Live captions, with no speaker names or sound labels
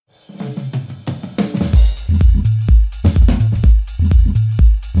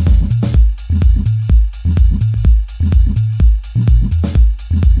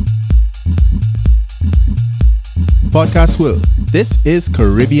podcast world. This is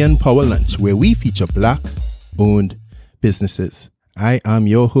Caribbean Power Lunch, where we feature Black-owned businesses. I am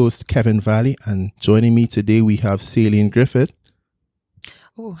your host, Kevin Valley, and joining me today we have Celine Griffith.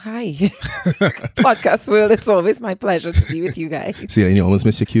 Oh, hi. Podcast world, it's always my pleasure to be with you guys. Celine, you almost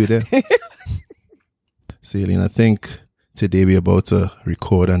missed your cue there. Celine, I think today we're about to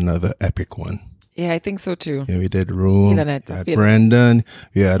record another epic one. Yeah, I think so too. Yeah, we did Rome, Internet, we had Brendan,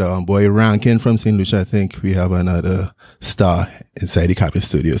 we had boy Rankin from St. Lucia. I think we have another star inside the Captain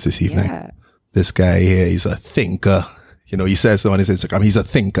Studios this evening. Yeah. This guy here, he's a thinker. You know, he says so on his Instagram, he's a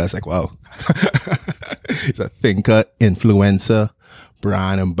thinker. It's like, wow. He's a thinker, influencer,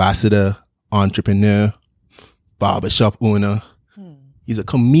 brand ambassador, entrepreneur, barbershop owner. He's a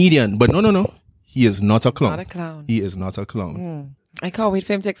comedian, but no. He is not a clown. Not a clown. He is not a clown. I can't wait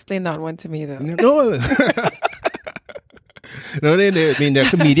for him to explain that one to me, though. No. No, I mean, they're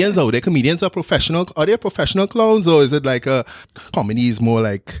comedians. Oh, they're comedians are professional. Are they professional clowns, or is it like a comedy is more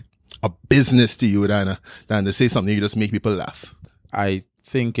like a business to you than to say something you just make people laugh? I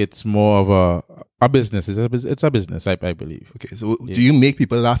think it's more of a business. It's a business, I believe. Okay, so do you make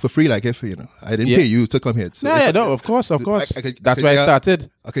people laugh for free? Like if, you know, I didn't pay you to come here. So No, of course. That's where I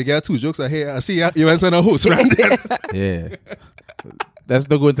started. Okay, get 2 jokes here. I see you went on a host right there. Yeah. Let's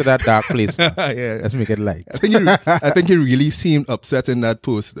not go into that dark place. Yeah. Let's make it light. I think you really seemed upset in that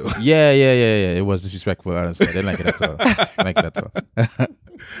post, though. Yeah. It was disrespectful, honestly. I didn't like it at all.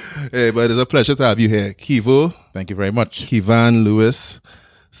 Hey, but it's a pleasure to have you here. Kivo. Thank you very much. Kivan Lewis.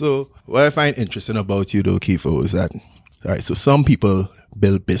 So what I find interesting about you, though, Kivo, is that, all right, so some people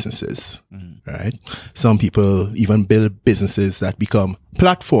build businesses, right? Some people even build businesses that become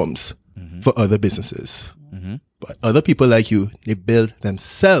platforms for other businesses. But other people like you, they build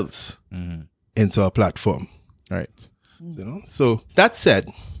themselves into a platform. Right. You know? So that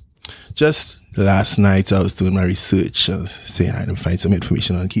said, just last night I was doing my research, saying I didn't find some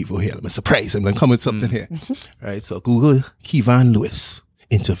information on Kivo here. I'm surprised. I'm going to come with something here. Right. So Google Kivan Lewis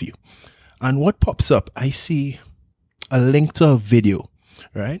interview. And what pops up, I see a link to a video,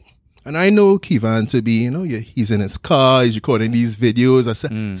 right? And I know Kivan to be, you know, he's in his car, he's recording these videos, a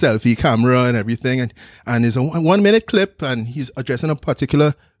selfie camera and everything. And it's a 1 minute clip, and he's addressing a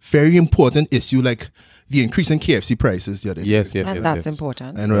particular very important issue, like the increase in KFC prices the other day. Yes. And that's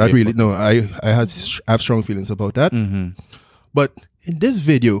important. I know, I have strong feelings about that. But in this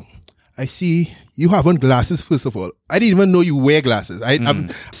video, I see you have on glasses, first of all. I didn't even know you wear glasses. I've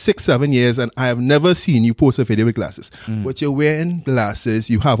 6-7 years and I have never seen you post a video with glasses. But you're wearing glasses,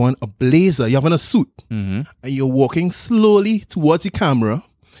 you have on a blazer, you have on a suit, and you're walking slowly towards the camera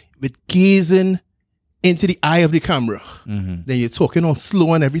with gazing into the eye of the camera. Then you're talking all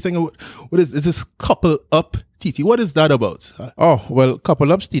slow and everything. What is this couple up, TT? What is that about? Oh, well,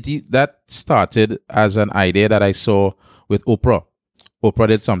 couple ups, TT, that started as an idea that I saw with Oprah. Oprah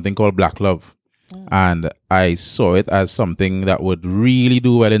did something called Black Love. And I saw it as something that would really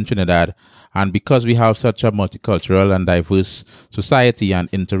do well in Trinidad. And because we have such a multicultural and diverse society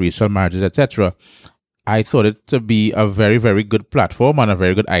and interracial marriages, etc., I thought it to be a very, very good platform and a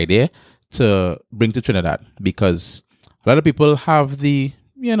very good idea to bring to Trinidad. Because a lot of people have the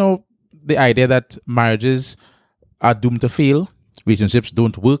idea that marriages are doomed to fail. Relationships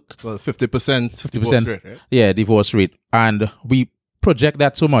don't work. Well, 50% divorce rate, right? Yeah, divorce rate. And we project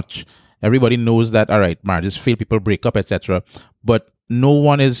that so much. Everybody knows that, all right, marriages fail, people break up, etc. But no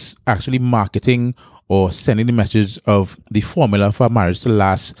one is actually marketing or sending the message of the formula for marriage to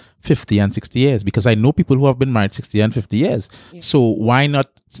last 50 and 60 years. Because I know people who have been married 60 and 50 years. Yeah. So why not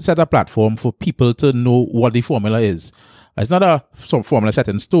set a platform for people to know what the formula is? It's not a formula set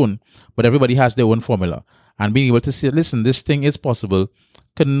in stone, but everybody has their own formula. And being able to say, listen, this thing is possible,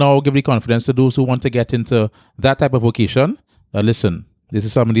 can now give the confidence to those who want to get into that type of vocation. Listen, this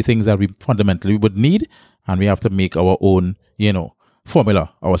is some of the things that we fundamentally would need, and we have to make our own,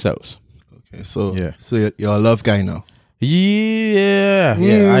 formula ourselves. Okay, so you're a love guy now. Yeah,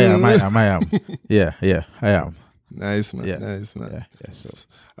 I am. Yeah, I am. Nice, man. Yeah. Nice, man. Yeah, so.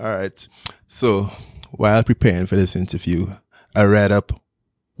 All right. So while preparing for this interview, I read up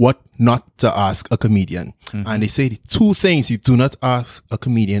what not to ask a comedian. And they say the 2 things you do not ask a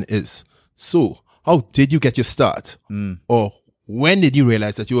comedian is, so how did you get your start? Or when did you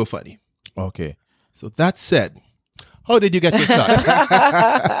realize that you were funny? Okay. So that said, how did you get your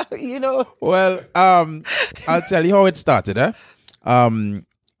start? Well, I'll tell you how it started.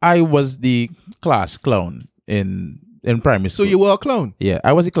 I was the class clown in primary school. So you were a clown? Yeah,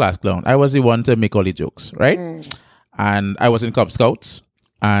 I was a class clown. I was the one to make all the jokes, right? And I was in Cub Scouts,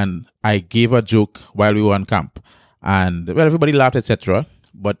 and I gave a joke while we were on camp. And, well, everybody laughed, etc.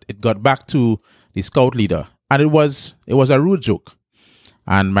 But it got back to the scout leader. And it was a rude joke.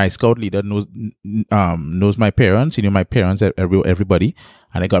 And my scout leader knows my parents. He knew my parents, everybody.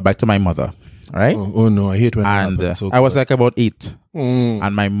 And I got back to my mother. All right. Oh no, I hate when that And happens. So I was like about 8. Mm.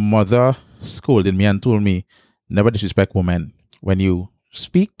 And my mother scolded me and told me, never disrespect women. When you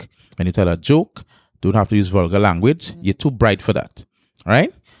speak, when you tell a joke, don't have to use vulgar language. You're too bright for that. All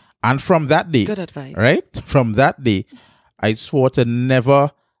right. And from that day, Good advice. right? From that day, I swore to never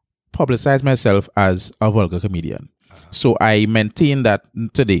publicize myself as a vulgar comedian. So I maintain that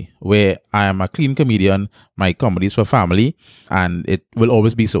today, where I am a clean comedian, my comedy is for family, and it will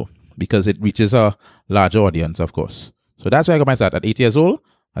always be so because it reaches a larger audience, of course. So that's why I got my start at 8 years old.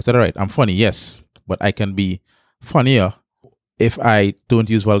 I said, all right, I'm funny, yes, but I can be funnier if I don't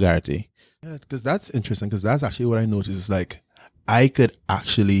use vulgarity. Yeah, because that's interesting. Because that's actually what I noticed. Is like I could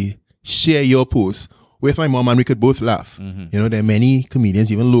actually share your post with my mom, and we could both laugh. Mm-hmm. You know, there are many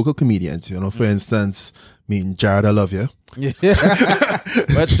comedians, even local comedians. You know, for instance, Jared, I love you.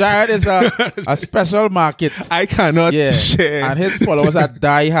 But Jared is a special market. I cannot share. And his followers are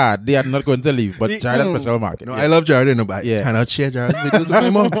die hard. They are not going to leave. But Jared is a special market. No, I love Jared, but I cannot share Jared's videos with my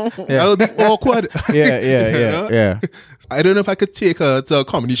mom. That would be awkward. Yeah. I don't know if I could take her to a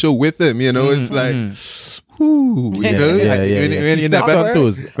comedy show with him. You know, it's like, ooh, you know,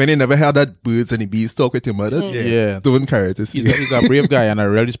 when you never had that birds and the bees talk with your mother, don't carry it. He's a brave guy, and I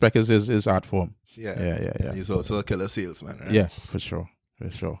really respect his art form. Yeah. He's also a killer salesman, right? Yeah, for sure.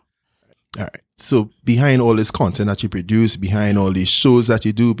 All right. So behind all this content that you produce, behind all these shows that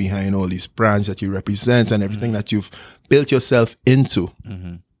you do, behind all these brands that you represent and everything that you've built yourself into,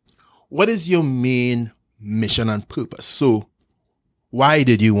 what is your main mission and purpose? So why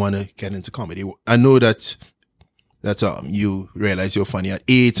did you want to get into comedy? I know that you realized you're funny at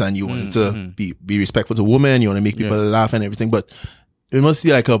 8 and you wanted to be respectful to women, you want to make people laugh and everything, but it must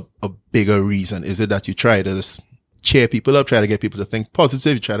be like a bigger reason. Is it that you try to just cheer people up, try to get people to think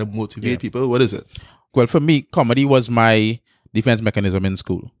positive, you try to motivate people? What is it? Well, for me, comedy was my defense mechanism in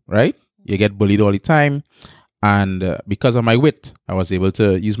school, right? You get bullied all the time. And because of my wit, I was able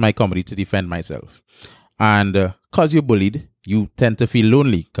to use my comedy to defend myself. And because you're bullied, you tend to feel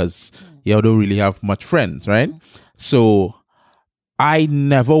lonely because you don't really have much friends, right? So I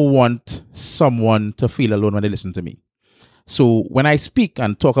never want someone to feel alone when they listen to me. So when I speak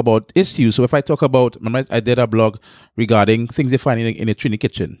and talk about issues, so if I talk about, I did a blog regarding things you find in a Trini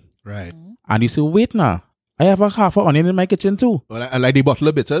kitchen. Right. And you say, wait now, I have a half an onion in my kitchen too. Well, I like the bottle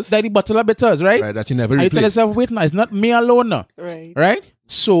of bitters. Like the bottle of bitters, right? Right, that you never replace. And you tell yourself, wait now, it's not me alone now. Right?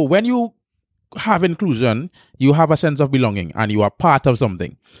 So when you have inclusion, you have a sense of belonging and you are part of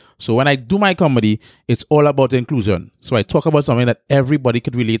something. So when I do my comedy, it's all about inclusion. So I talk about something that everybody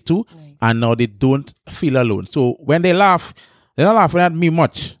could relate to, and now they don't feel alone. So when they laugh, they're not laughing at me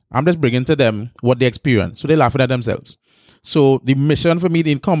much. I'm just bringing to them what they experience. So they're laughing at themselves. So the mission for me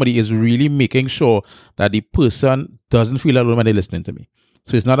in comedy is really making sure that the person doesn't feel alone when they're listening to me.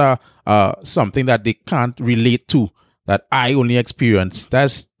 So it's not something that they can't relate to, that I only experience.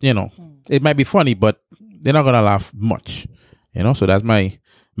 That's, it might be funny, but they're not going to laugh much. So that's my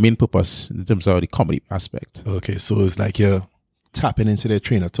main purpose in terms of the comedy aspect. Okay, so it's like you're tapping into their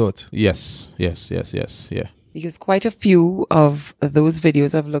train of thought. Yes. Yeah. Because quite a few of those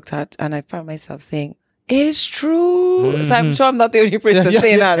videos I've looked at, and I found myself saying, it's true. So I'm sure I'm not the only person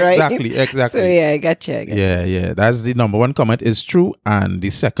saying that, right? Exactly. So I gotcha. Yeah. That's the number one comment, is true. And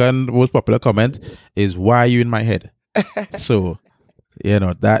the second most popular comment is, why are you in my head? So,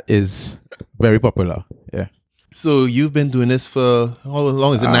 that is very popular. Yeah. So you've been doing this for how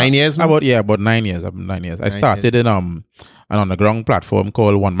long? Is it 9 years now? About 9 years. 9 years. I started in an underground platform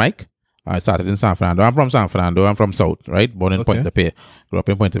called One Mic. I started in San Fernando. I'm from San Fernando. I'm from South, right? Born in Pointe-a-Pierre. Grew up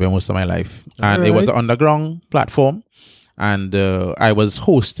in Pointe-a-Pierre most of my life. And it was an underground platform. And I was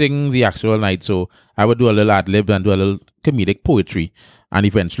hosting the actual night. So I would do a little ad-lib and do a little comedic poetry. And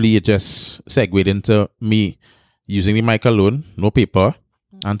eventually it just segued into me using the mic alone, no paper,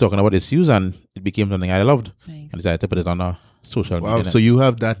 and talking about issues. And it became something I loved. Nice. I decided to put it on a social media. Wow, so you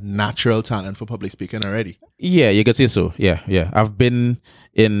have that natural talent for public speaking already. Yeah, you could say so. Yeah. I've been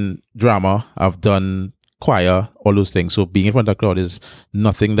in drama. I've done choir, all those things. So being in front of a crowd is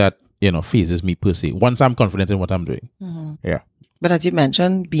nothing that, phases me per se. Once I'm confident in what I'm doing. Mm-hmm. Yeah. But as you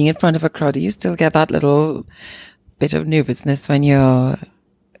mentioned, being in front of a crowd, you still get that little bit of nervousness when you're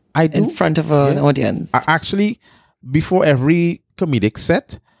in front of an audience. Actually, before every comedic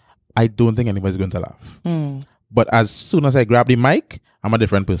set, I don't think anybody's going to laugh. But as soon as I grab the mic, I'm a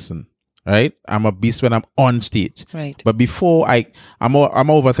different person, right? I'm a beast when I'm on stage. Right. But before I'm an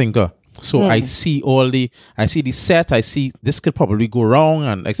overthinker. So I see the set, I see this could probably go wrong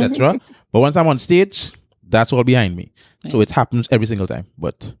and etc. But once I'm on stage, that's all behind me. So it happens every single time.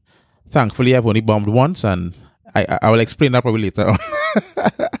 But thankfully, I've only bombed once, and I will explain that probably later on.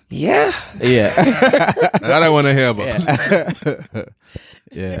 Yeah. That I want to hear about.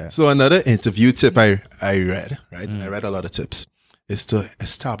 Yeah. So another interview tip I read, right? I read a lot of tips, is to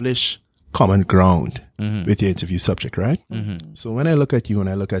establish common ground with your interview subject, right? So when I look at you and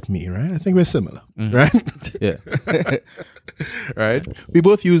I look at me, right, I think we're similar, right? Yeah. Right? We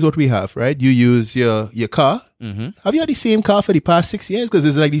both use what we have, right? You use your car. Have you had the same car for the past 6 years? Because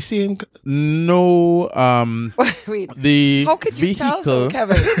it's like the same. No. Wait. The How could you vehicle. tell, though,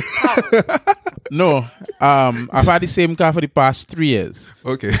 Kevin? How? No. I've had the same car for the past 3 years.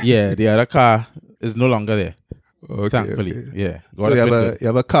 Okay. Yeah. The other car is no longer there. Okay. Thankfully. Okay. Yeah. So you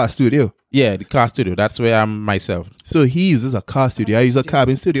have a car studio. Yeah, the car studio. That's where I'm myself. So he uses a car studio. I use a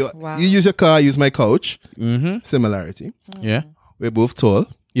cabin studio. Wow. You use your car, I use my couch. Similarity. Yeah. We're both tall.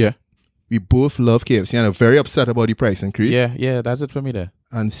 Yeah. We both love KFC and are very upset about the price increase. Yeah. That's it for me there.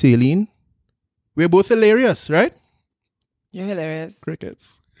 And Celine, we're both hilarious, right? You're hilarious.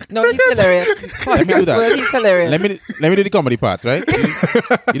 Crickets. No, he's hilarious. Let me do that. Well, he's hilarious. Let me do the comedy part, right?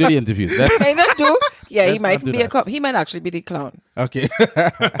 You do the interviews. May not do. Yeah, he Let's might not do be that. he might actually be the clown. Okay.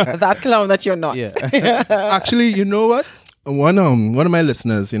 That clown that you're not. Yeah. Actually, you know what? One of my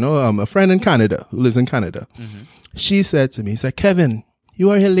listeners, a friend in Canada who lives in Canada, she said to me, "Said Kevin, you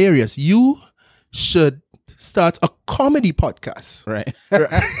are hilarious. You should start a comedy podcast." Right.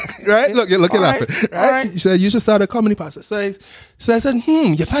 Right? Look at right, that. all right. She said, "You should start a comedy podcast." So I said,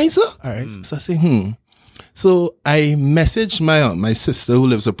 you find so? All right. So I said, So I messaged my sister who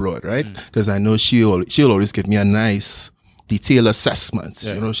lives abroad, right? Because I know she'll always give me a nice detailed assessment.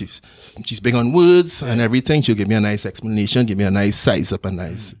 Yeah. You know, she's big on words and everything. She'll give me a nice explanation, give me a nice size up, a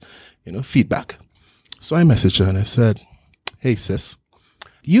nice, feedback. So I messaged her and I said, "Hey sis,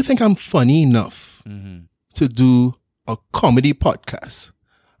 do you think I'm funny enough to do a comedy podcast?"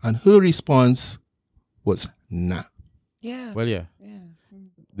 And her response was, "Nah." Yeah. Well, yeah.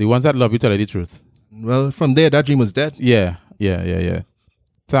 The ones that love you tell you the truth. Well, from there, that dream was dead. Yeah.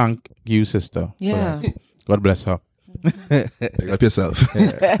 Thank you, sister. for Yeah. that. God bless her. Pick up yourself.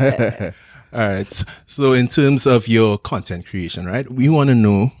 All right. So in terms of your content creation, right, we want to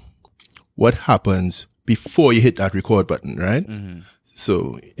know what happens before you hit that record button, right?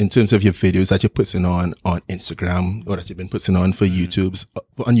 So in terms of your videos that you're putting on Instagram or that you've been putting on for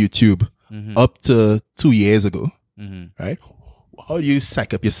on YouTube up to 2 years ago, right? How do you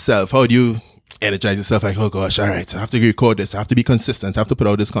psych up yourself? How do you energize yourself? Like, oh gosh, all right, I have to record this. I have to be consistent. I have to put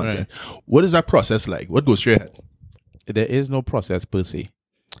out this content. What is that process like? What goes through your head? There is no process per se.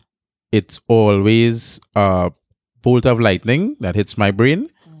 It's always a bolt of lightning that hits my brain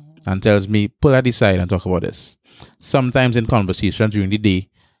and tells me, pull that aside and talk about this. Sometimes in conversation during the day,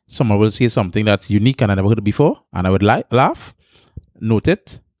 someone will say something that's unique and I never heard it before, and I would laugh, note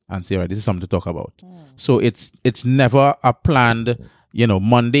it, and say, right, this is something to talk about. So it's never a planned,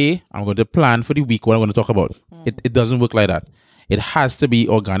 Monday, I'm going to plan for the week what I'm going to talk about. It doesn't work like that. It has to be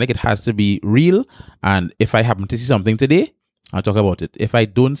organic. It has to be real. And if I happen to see something today, I'll talk about it. If I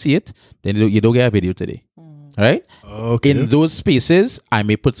don't see it, then you don't get a video today. Right? Okay. In those spaces, I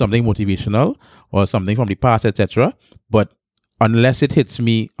may put something motivational or something from the past, etc. But unless it hits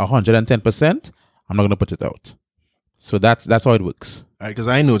me 110%, I'm not going to put it out. So that's how it works. All right, because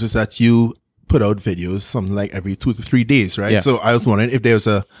I noticed that you put out videos something like every 2 to 3 days, right? Yeah. So I was wondering if there's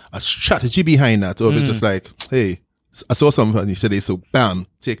a strategy behind that, or if it's just like, hey, I saw something yesterday, so bam,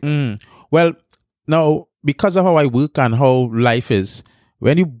 take. Well, now, because of how I work and how life is,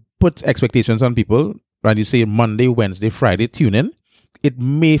 when you put expectations on people, and you say Monday, Wednesday, Friday, tune in, it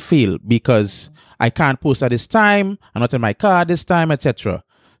may fail because I can't post at this time, I'm not in my car this time, etc.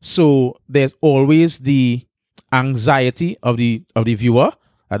 So there's always the anxiety of the viewer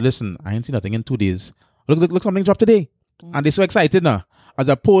that, listen, I ain't seen nothing in 2 days. Look, something dropped today. And they're so excited now. As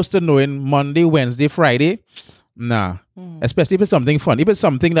opposed to knowing Monday, Wednesday, Friday, nah. Especially if it's something fun. If it's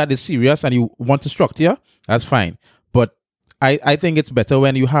something that is serious and you want to structure, that's fine. But I think it's better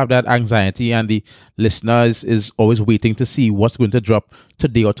when you have that anxiety and the listener is always waiting to see what's going to drop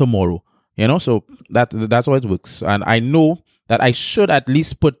today or tomorrow. So that's how it works. And I know that I should at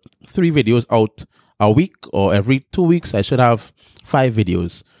least put 3 videos out a week, or every 2 weeks I should have 5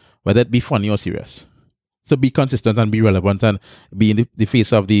 videos, whether it be funny or serious. So be consistent and be relevant and be in the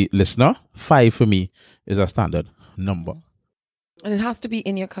face of the listener. 5 for me is a standard number. And it has to be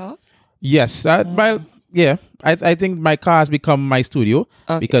in your car? Yes. Yeah. I think my car has become my studio.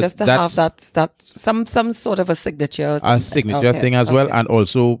 Okay, because just to have that some sort of a signature. A signature thing as well. And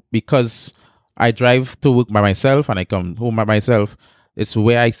also because I drive to work by myself and I come home by myself, it's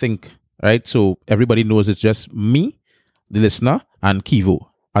where I think right? So everybody knows it's just me, the listener, and Kivo,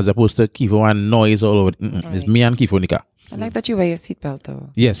 as opposed to Kivo and noise all over. It's me and Kivo Nika. I like that you wear your seatbelt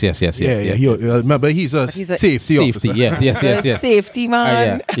though. Yes. Remember, he's a safety officer. Yes. Safety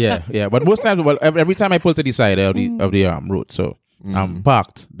man. Yeah. But most times, well, every time I pull to the side of the road, so I'm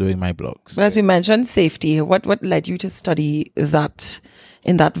parked doing my blogs. But as we mentioned, safety. What led you to study that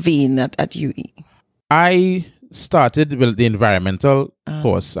in that vein at UE? I started with the environmental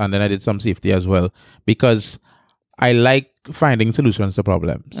course, and then I did some safety as well, because I like finding solutions to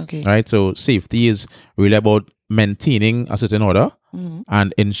problems. Okay. Right. So safety is really about maintaining a certain order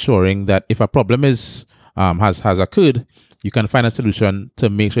and ensuring that if a problem has occurred, you can find a solution to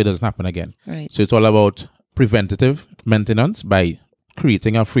make sure it doesn't happen again. Right. So it's all about preventative maintenance by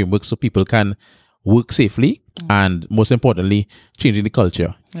creating a framework so people can work safely and, most importantly, changing the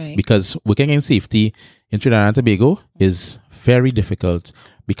culture. Right. Because working in safety in Trinidad and Tobago is very difficult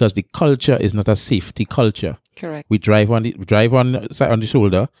because the culture is not a safety culture. Correct. We drive on the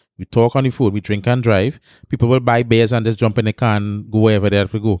shoulder. We talk on the phone. We drink and drive. People will buy beers and just jump in the car and go wherever they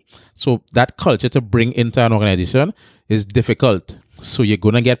have to go. So that culture to bring into an organization is difficult. So you're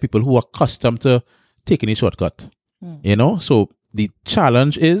going to get people who are accustomed to taking a shortcut. You know? So the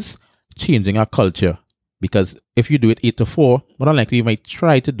challenge is changing our culture. Because if you do it 8 to 4, more than likely you might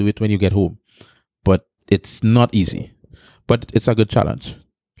try to do it when you get home. But it's not easy. But it's a good challenge.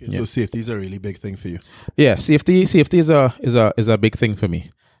 Okay, so safety is a really big thing for you. Yeah, safety is a big thing for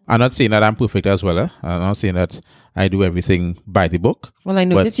me. I'm not saying that I'm perfect as well. I'm not saying that I do everything by the book. Well, I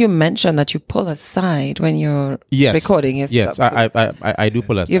noticed you mentioned that you pull aside when you're recording your yes, stuff. Yes, I do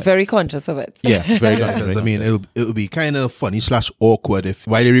pull aside. You're very conscious of it. Yeah, very conscious. I mean, it'll be kind of funny / awkward if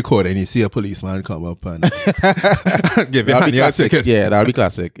while you're recording you see a policeman come up and give you a ticket. Yeah, that'll be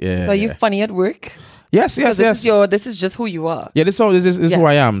classic. Yeah. So are you funny at work? Yes. This is just who you are. Yeah, this is who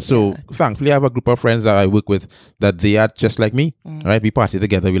I am. So thankfully, I have a group of friends that I work with that they are just like me. Right? We party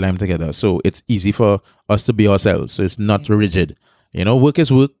together, we lime together. So it's easy for us to be ourselves. So it's not rigid. You know, work is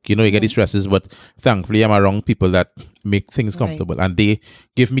work. You know, you get the stresses, but thankfully, I'm around people that make things comfortable and they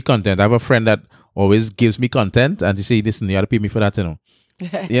give me content. I have a friend that always gives me content, and she say, "Listen, you got to pay me for that, you know."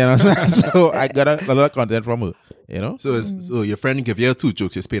 You know, so I got a lot of content from her. You know, so your friend give you 2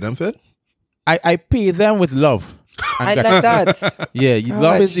 jokes, you pay them for it? I pay them with love. I like that. Yeah,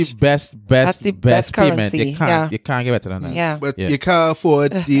 love is the best payment. currency. You can't get better than that. Yeah. But you can't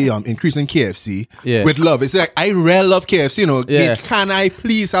afford the increase in KFC with love. It's like, I really love KFC, you know. Yeah. Can I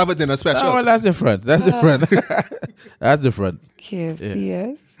please have a dinner special? Oh, well, that's different. That's different. KFC,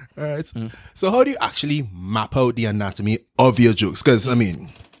 yes. All right. So how do you actually map out the anatomy of your jokes? Because, I mean,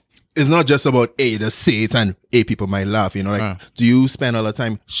 it's not just about just say it and people might laugh, you know. Like, do you spend all the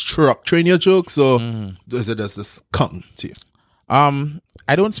time structuring your jokes, or does it just come to you?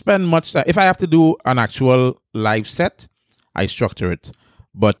 I don't spend much time. If I have to do an actual live set, I structure it,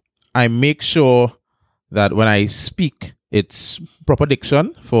 but I make sure that when I speak, it's proper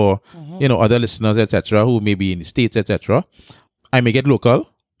diction for other listeners, etc., who may be in the States, etc. I make it local.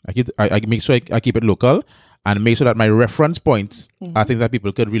 I make sure I keep it local. And make sure that my reference points are things that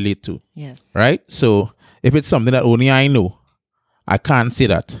people could relate to. Yes. Right? So if it's something that only I know, I can't say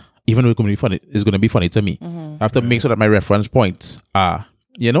that. Even though it's going to be funny to me. I have to make sure that my reference points are,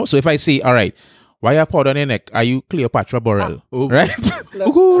 so if I say, all right, why are powder on your neck? Are you Cleopatra Borel? Right?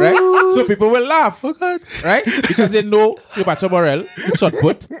 Right? So people will laugh. Right? Because they know Cleopatra Borel, short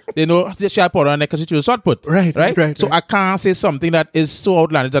put. They know she had powder on her neck because she chose short put. Right? So I can't say something that is so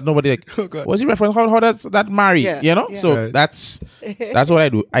outlandish that nobody what's the reference? How does that marry? Yeah. So that's what I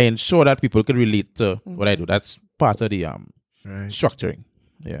do. I ensure that people can relate to what I do. That's part of the structuring.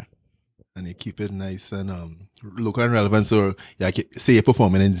 Yeah. And you keep it nice and local and relevant. So, say you're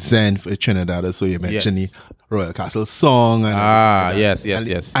performing in Zen for Trinidad, so you mentioned the Royal Castle song. And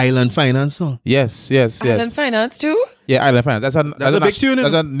yes. Island Finance song. Yes. Island Finance too? Yeah, Island Finance. That's a big tune.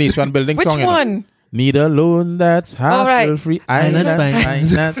 That's a nation building Which song. Which one? Need a loan that's hassle-free. Island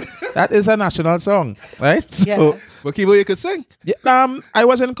Finance. That is a national song, right? Yeah. So, but Kivo, you could sing. Yeah, I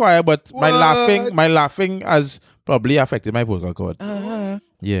was in choir, but my laughing has probably affected my vocal cords.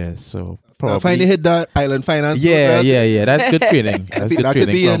 Yeah, so probably. Finally hit that Island Finance. Yeah. That's good training. That could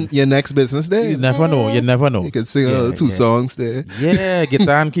be your next business day. You never know. You could sing 2 songs there. Yeah,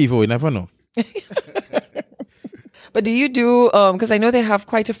 guitar and Kivo. You never know. But do you do, because I know they have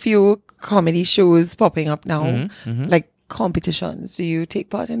quite a few comedy shows popping up now, like competitions. Do you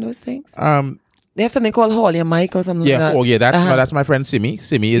take part in those things? They have something called Hall Your Mic or something like that. Oh yeah, that's my friend Simi.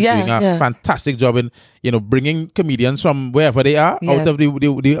 Simi is doing a fantastic job in bringing comedians from wherever they are out of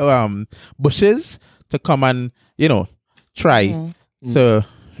the bushes to come and try to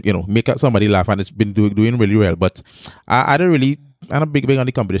make somebody laugh, and it's been doing really well. But I don't really. I'm big on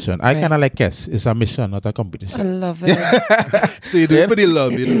the competition. I kind of like Kes. It's a mission, not a competition. I love it. So you do it for the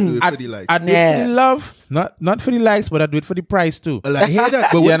love, you don't do it for the likes. I do it for the love, not for the likes, but I do it for the price too. Well, I hear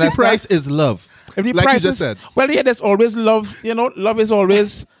that, but when the price is love, if the like price you just said. Well, yeah, there's always love. Love is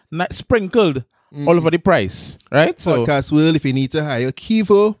always sprinkled all over the price, right? So, podcast world, if you need to hire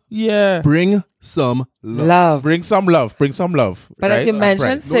Kivo, bring some love. Bring some love. But right? as you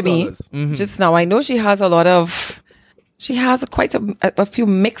mentioned, Simi, just now, I know she has a lot of. She has quite a few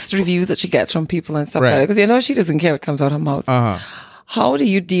mixed reviews that she gets from people and stuff like that. Because she doesn't care what comes out her mouth. How do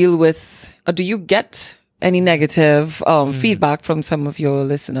you deal with, or do you get any negative feedback from some of your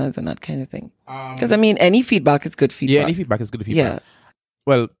listeners and that kind of thing? Because any feedback is good feedback. Yeah, any feedback is good feedback. Yeah.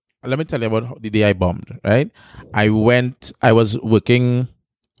 Well, let me tell you about the day I bombed, right? I was working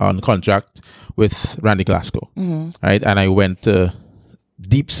on contract with Randy Glasgow, right? And I went to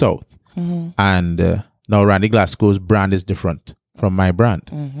Deep South. And now Randy Glasgow's brand is different from my brand.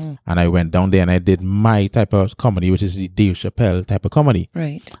 And I went down there and I did my type of comedy, which is the Dave Chappelle type of comedy.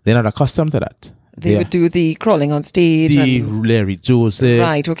 Right. They're not accustomed to that. They would do the crawling on stage. The Larry Joseph.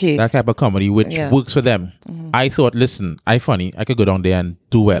 Right, okay. That type of comedy, which works for them. I thought, listen, funny. I could go down there and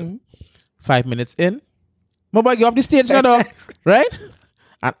do well. 5 minutes in, my boy, get off the stage now, right?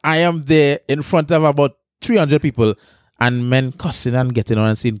 And I am there in front of about 300 people and men cussing and getting on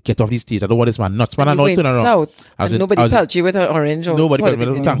and saying, get off the stage. I don't want this man nuts. Man, I know turn around. South, and nobody pelted you with an orange or nobody pelted me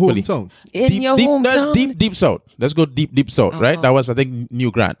with thankfully. In your hometown? Deep South. Let's go deep South, right? That was, I think,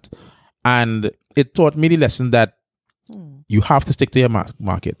 New Grant. And it taught me the lesson that you have to stick to your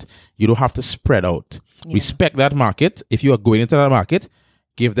market. You don't have to spread out. Respect that market. If you are going into that market,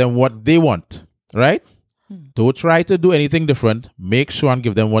 give them what they want, right? Don't try to do anything different. Make sure and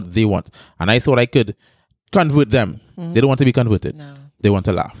give them what they want. And I thought I could convert them. They don't want to be converted. No. They want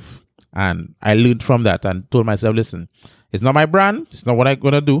to laugh. And I learned from that and told myself, listen, it's not my brand. It's not what I'm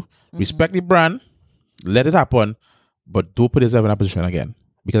going to do. Respect the brand. Let it happen. But don't put yourself in that position again.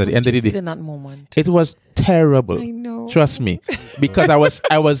 Because at the end of the day, in that moment, it was terrible. I know. Trust me. Because I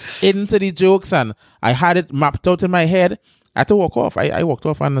was into the jokes and I had it mapped out in my head. I had to walk off. I walked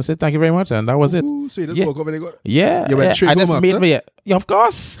off and I said, thank you very much. And that was it. So you just walk off and they got... Yeah. You went straight home after? Yeah, of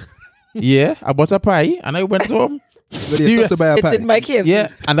course. Yeah. I bought a pie and I went home. To buy a pie. It's in my cave. Yeah.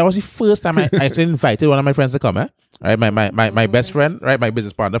 And that was the first time I actually invited one of my friends to come. Right. My best friend, right? My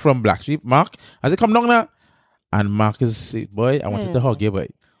business partner from Black Sheep, Mark. I said, come down now. And Marcus said, boy, I wanted to hug you, boy.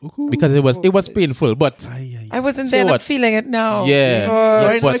 Because it was painful, but I wasn't there. I'm feeling it now. Yeah,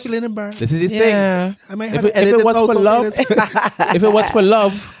 why am I feeling embarrassed? This is the thing. I might have to edit this out. If it was for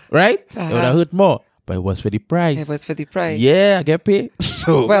love, right, it would have hurt more. But it was for the price. It was for the price. Yeah, I get paid.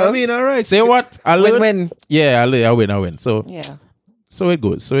 So well, I mean, all right. Say what? I win. Yeah, I win. So yeah. So it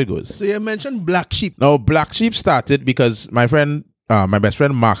goes. So you mentioned Black Sheep. Now Black Sheep started because my best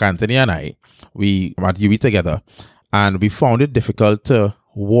friend Mark Anthony and I, we were at UWI together, and we found it difficult to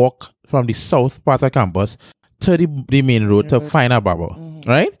walk from the south part of campus to the main road to find a barber,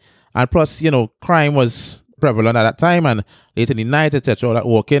 right? And plus, crime was prevalent at that time, and late in the night, etc. All that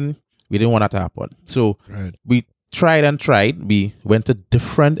walking, we didn't want that to happen. So we tried and tried. We went to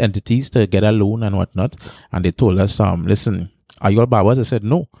different entities to get a loan and whatnot, and they told us, listen, are you all barbers? I said,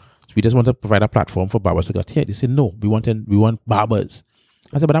 no. We just want to provide a platform for barbers to get here. They said, no, we want barbers.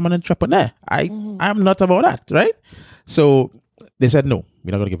 I said, but I'm an entrepreneur. I'm not about that, right? So they said, no,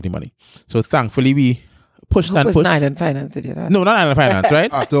 we're not going to give any money. So thankfully, we pushed and pushed. Island Finance did that? No, not Island Finance,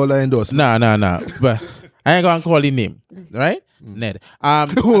 right? After all I endorsed. No. But I ain't going to call the name, right? Ned.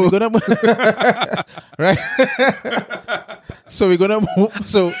 We're gonna right? So we're going to move.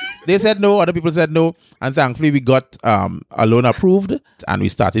 So they said no, other people said no. And thankfully, we got a loan approved and we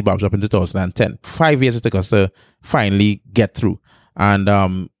started Barbershop in 2010. 5 years it took us to finally get through.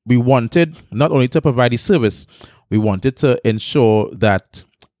 And we wanted not only to provide the service, we wanted to ensure that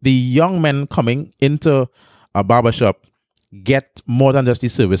the young men coming into a barbershop get more than just the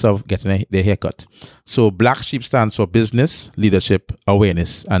service of getting their haircut. So Black Sheep stands for business, leadership,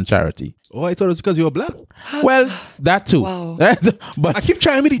 awareness, and charity. Oh, I thought it was because you were black. Well, that too. Wow. But I keep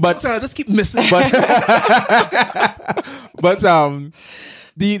trying with the jokes and I just keep missing. But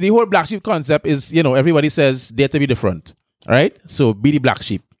the whole Black Sheep concept is, everybody says dare to be different, right? So be the Black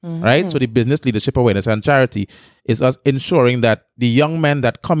Sheep. Right? So the business, leadership, awareness, and charity is us ensuring that the young men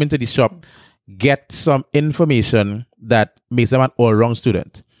that come into the shop get some information that makes them an all-round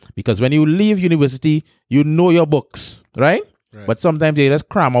student. Because when you leave university, you know your books, right? But sometimes you just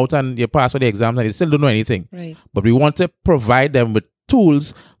cram out and you pass all the exams and you still don't know anything. Right. But we want to provide them with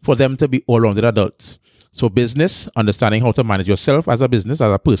tools for them to be all-rounded adults. So business, understanding how to manage yourself as a business,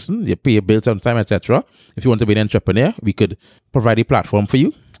 as a person, you pay your bills on time, etc. If you want to be an entrepreneur, we could provide a platform for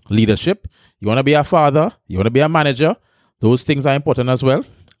you. Leadership, you want to be a father, you want to be a manager, those things are important as well.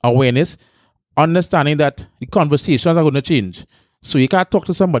 Awareness, understanding that the conversations are going to change. So you can't talk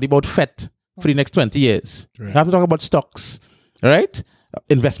to somebody about FET for the next 20 years. Right. You have to talk about stocks, right?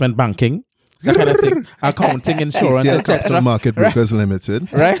 Investment banking, that kind of thing. Accounting, insurance, etc. Capital Market Brokers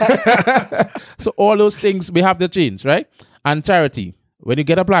Limited. Right? So all those things, we have to change, right? And charity. When you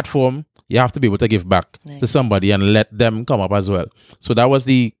get a platform, you have to be able to give back to somebody and let them come up as well. So that was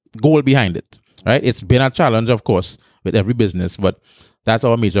the goal behind it, right? It's been a challenge, of course, with every business, but that's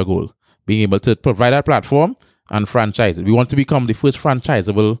our major goal. Being able to provide a platform and franchise it. We want to become the first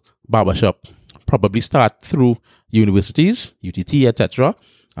franchisable barbershop. Probably start through universities, UTT, etc.,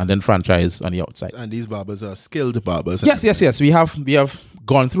 and then franchise on the outside. And these barbers are skilled barbers. Yes. We have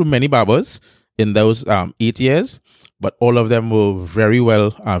gone through many barbers in those 8 years, but all of them were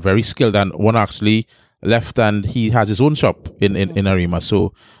very skilled. And one actually left, and he has his own shop in Arima.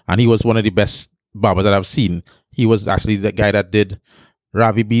 So, and he was one of the best barbers that I've seen. He was actually the guy that did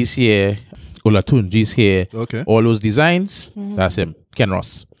Ravi B's hair, Olatunji's hair, all those designs. That's him, Ken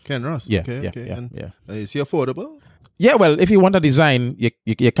Ross. Yeah. Okay. Is he affordable? Yeah, well, if you want a design,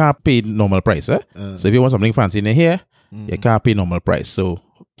 you can't pay normal price. So if you want something fancy in your hair, you can't pay normal price. So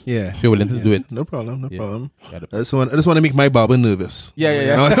if you're willing to do it. No problem. I just want to make my barber nervous.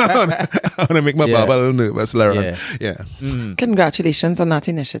 Yeah. I want to make my barber a little nervous, Lauren. Yeah. Congratulations on that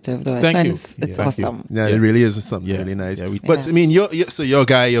initiative, though. Thank you. It's awesome. Yeah, it really is something really nice. But I mean, you're a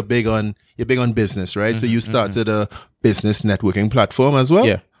guy. You're big on business, right? So you started a business networking platform as well.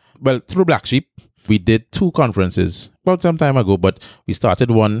 Yeah. Well, through Black Sheep, we did 2 conferences about some time ago, but we started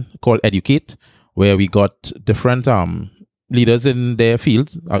one called Educate, where we got different leaders in their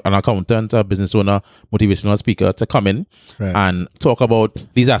fields, an accountant, a business owner, motivational speaker, to come in and talk about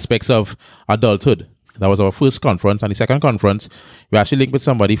these aspects of adulthood. That was our first conference. And the second conference, we actually linked with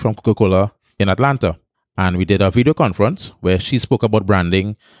somebody from Coca-Cola in Atlanta. And we did a video conference where she spoke about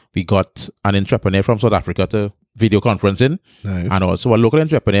branding. We got an entrepreneur from South Africa to video conferencing. Nice. And also a local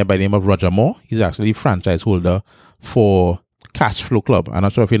entrepreneur by the name of Roger Moore. He's actually franchise holder for Cash Flow Club. I'm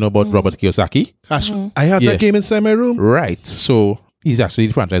not sure if you know about Robert Kiyosaki. I have that game inside my room. Right. So he's actually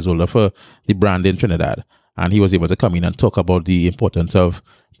the franchise holder for the brand in Trinidad. And he was able to come in and talk about the importance of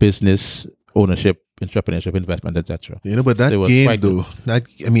business ownership, entrepreneurship, investment, etc. But that game though,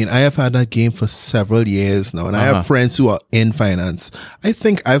 I have had that game for several years now, and I have friends who are in finance. I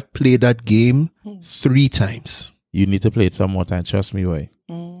think I've played that game 3 times. You need to play it some more time. Trust me, boy.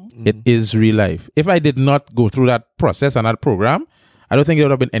 It is real life. If I did not go through that process and that program, I don't think there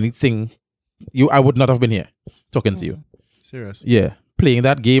would have been anything. I would not have been here talking to you. Serious? Yeah. Playing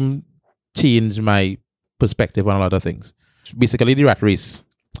that game changed my perspective on a lot of things. Basically, the rat race.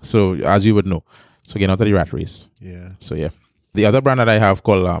 So, as you would know. So, getting out of the rat race. Yeah. So, yeah. The other brand that I have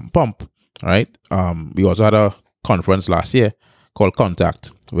called Pump, right? We also had a conference last year called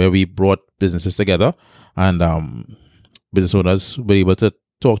Contact, where we brought businesses together and business owners were able to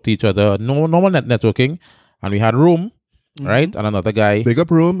talk to each other, normal networking. And we had Rome, right? And another guy. Big Up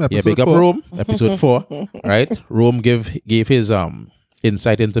Rome, episode 4. Rome, episode 4, right? Rome gave his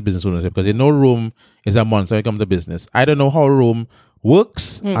insight into business ownership, because Rome is a monster when it comes to business. I don't know how Rome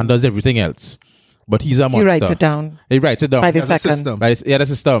works and does everything else, but he's a monster. He writes it down. By the second. The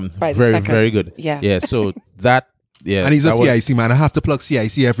system. Very good. Yeah. So that. Yeah, and he's a CIC man. I have to plug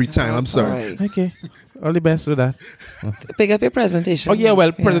CIC every time. I'm sorry. Right. Okay. All the best with that. Pick up your presentation. Oh, yeah.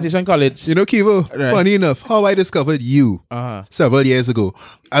 Well, presentation college. Kivo, funny enough, how I discovered you several years ago,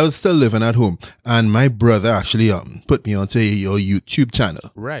 I was still living at home, and my brother actually put me onto your YouTube channel.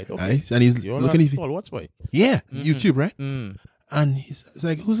 Right. Okay. Right? And he's looking at what's boy? Yeah, YouTube, right? And he's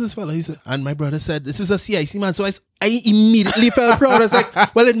like, who's this fella? And my brother said, this is a CIC man. So I immediately felt proud. I was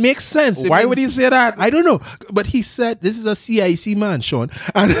like, well, it makes sense. Why would he say that? I don't know. But he said, this is a CIC man, Sean.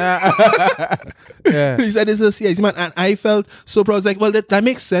 And he said, this is a CIC man. And I felt so proud. I was like, well, that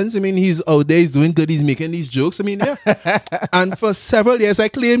makes sense. I mean, he's out there, he's doing good, he's making these jokes. I mean, yeah. And for several years, I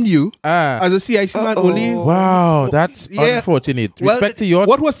claimed you as a CIC man only. Wow, that's unfortunate. Respect to your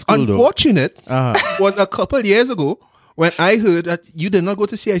what was school, unfortunate was a couple years ago, when I heard that you did not go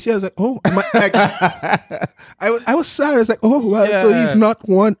to CIC, I was like, oh, I was sad. I was like, oh, well, so he's not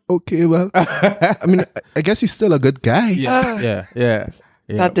one. Okay, well, I mean, I guess he's still a good guy. Yeah.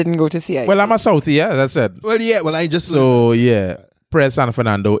 That didn't go to CIC. Well, I'm a Southie, as I said. Well, I just... So, Press San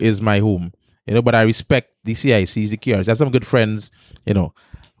Fernando is my home, but I respect the CICs, the QRs. I have some good friends,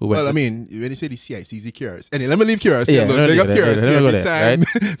 Well, I mean, when you say the CICZ Curious, anyway, let me leave Curious. Yeah, Big up Curious every time.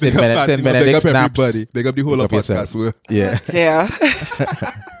 Right? Big up Fatima, big up everybody. Big up the whole of yourself. podcast. Yeah. Yeah.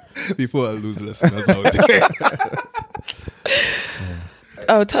 Before I lose listeners out.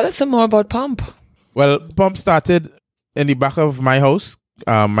 Oh, tell us some more about Pump. Well, Pump started in the back of my house.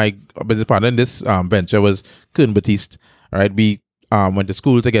 My business partner in this venture was Kern Batiste. All right, we went to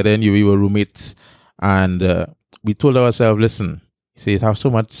school together and we were roommates. And we told ourselves, listen, you have so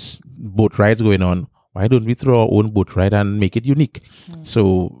much boat rides going on. Why don't we throw our own boat ride and make it unique?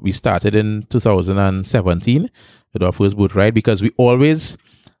 So we started in 2017 with our first boat ride because we always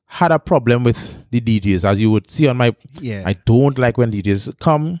had a problem with the DJs. As you would see on my... Yeah. I don't like when DJs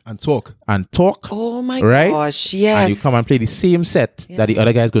come... And talk. Oh my right? gosh, yes. And you come and play the same set that the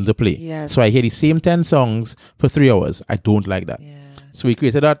other guy is going to play. Yes. So I hear the same 10 songs for 3 hours. I don't like that. Yeah. So we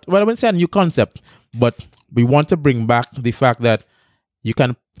created that... Well, I wouldn't say a new concept, but we want to bring back the fact that you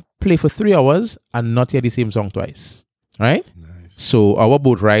can play for 3 hours and not hear the same song twice. Right? Nice. So our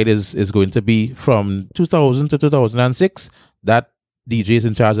boat ride is going to be from 2000 to 2006. That DJ is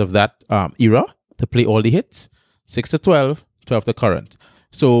in charge of that era to play all the hits, 6 to 12, 12 to current.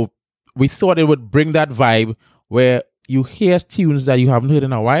 So we thought it would bring that vibe where you hear tunes that you haven't heard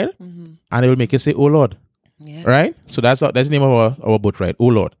in a while, and it will make you say, "Oh Lord," right? So that's the name of our boat ride, "Oh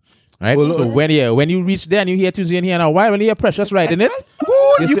Lord." Right? Oh, so when you reach there and you hear tunes you hear in a while, when you hear Precious riding it,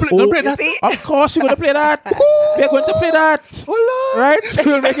 You play that? of course we're going to play that. We're going to play that. Oh Lord. Right?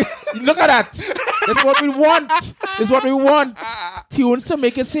 We'll make it, look at that. That's what we want. That's what we want. Tunes to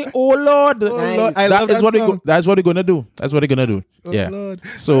make it say, "Oh Lord." Nice. Lord, I love that song. That's what we're gonna do. That's what we're gonna do. Oh, yeah. Lord.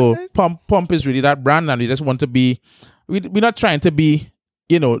 So Pump is really that brand, and we just want to be. We're not trying to be,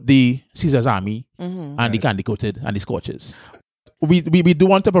 the Caesar's Army and the Candy Coated and the Scotches. We do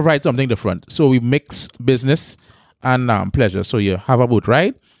want to provide something different. So we mix business and pleasure. So you have a boat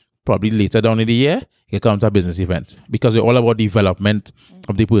ride. Probably later down in the year, you come to a business event because we're all about development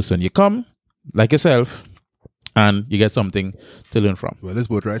of the person. You come like yourself, and you get something to learn from. Well, this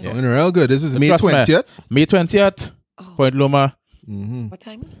boat ride sounding real good. This is May Trust me, 20th. May 20th, Point Loma, What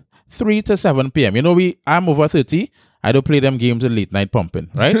time is it? 3 to 7 p.m. I'm over 30. I don't play them games in late night pumping,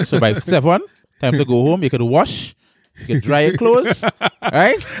 right? So by 7, time to go home. You could wash. You could dry your clothes,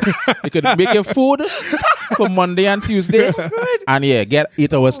 right? You could make your food for Monday and Tuesday. And get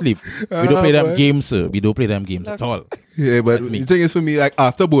 8 hours sleep. We don't play them games, sir. We don't play them games at all. Yeah, but the thing is for me, like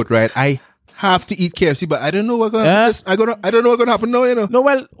after boat ride, I have to eat KFC, but I don't know what's gonna happen. I don't know what's gonna happen now, No,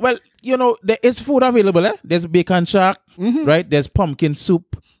 well, there is food available, eh? There's bacon shark, right? There's pumpkin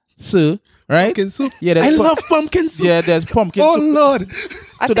soup, sir. Right? Pumpkin soup. Yeah, I love pumpkin soup. Yeah, there's pumpkin Oh soup. Lord.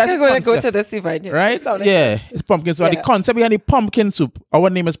 I think I'm going to go to this event. Right? It's pumpkin soup. And the concept behind the pumpkin soup, our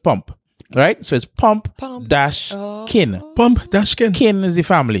name is Pump. Right? So it's Pump. dash Kin. Pump dash Kin. Kin is the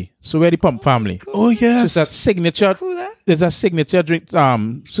family. So we're the Pump family. Cool. Oh yes. So it's a signature. There's a signature drink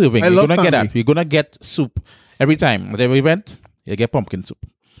serving. You're gonna get that. You're gonna get soup every time. At every event, you get pumpkin soup.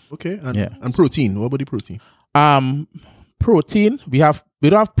 Okay. And protein. What about the protein? Protein. We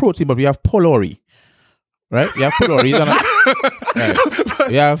don't have protein, but we have Polori. Right? We have Polori. Right.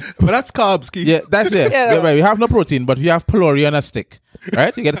 We have. But that's carbs, Keith. Yeah, that's it. Right. We have no protein, but we have Polori on a stick.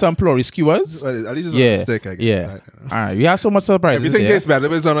 Right? You get some Polori skewers. Well, at least it's on a stick, I guess. Yeah. All right. We have so much surprises. Everything tastes better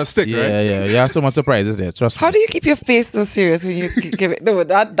if it's on a stick, right? Yeah. We have so much surprises there. Trust me. How do you keep your face so serious when you give it? No,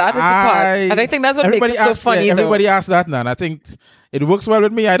 that is the part. And I think that's what makes it so funny, though. Everybody asks that now, and I think it works well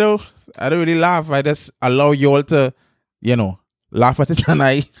with me. I don't really laugh. I just allow you all to, laugh at it, and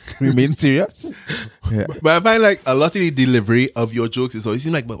I remain serious. Yeah. But I find like a lot of the delivery of your jokes is always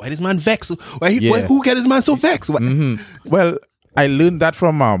seem like, but why this man vexed? Who get this man so vexed? Well, I learned that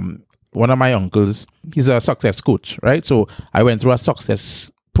from one of my uncles. He's a success coach, right? So I went through a success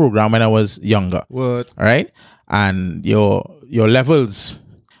program when I was younger. What? Right? And your levels,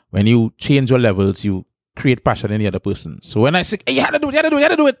 when you change your levels, you create passion in the other person. So when I say, hey, you had to do it.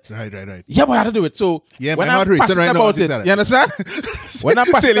 Right. Yeah, but I had to do it. So yeah, when I'm passionate right about now, it, you understand? When I'm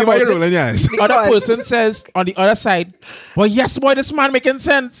passionate about it, other person says on the other side, well, yes, boy, this man making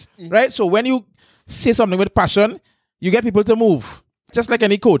sense, right? So when you say something with passion, you get people to move. Just like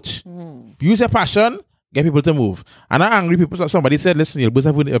any coach. Use your passion, get people to move. And I'm angry people. Somebody said, listen, you'll both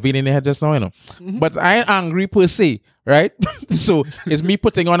have been in your head just now, But I ain't angry per se, right? So it's me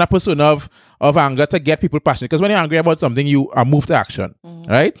putting on a persona of anger to get people passionate. Because when you're angry about something, you are moved to action,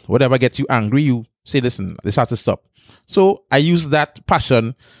 right? Whatever gets you angry, you say, listen, this has to stop. So I use that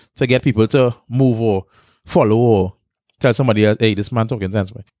passion to get people to move or follow or tell somebody else, hey, this man talking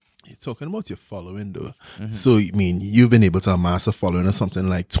sense, man. You're talking about your following, though. So, you've been able to amass a following of something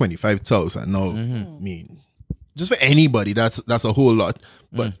like 25,000. Now, just for anybody, that's a whole lot.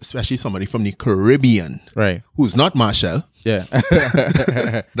 But especially somebody from the Caribbean, right, who's not Marshall, yeah,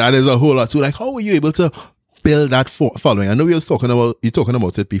 that is a whole lot too. Like, how were you able to build that following? I know you talking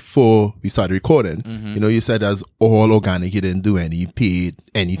about it before we started recording. You know, you said that's all organic. You didn't do any paid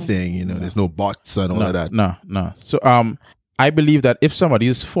anything. You know, there's no bots and all of that. No. So I believe that if somebody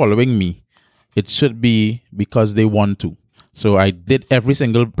is following me, it should be because they want to. So I did every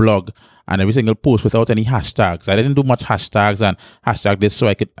single blog and every single post without any hashtags. I didn't do much hashtags and hashtag this, so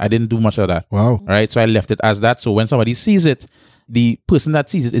I didn't do much of that. Wow. All right. So I left it as that. So when somebody sees it, the person that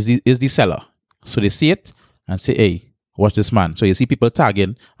sees it is the seller. So they see it and say, hey, watch this man. So you see people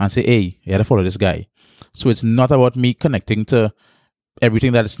tagging and say, hey, you gotta follow this guy. So it's not about me connecting to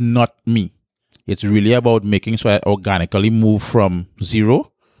everything that is not me. It's really about making sure I organically move from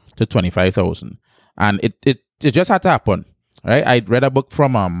 0 to 25,000. And it just had to happen. Right? I read a book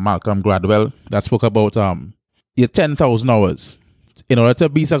from Malcolm Gladwell that spoke about your 10,000 hours. In order to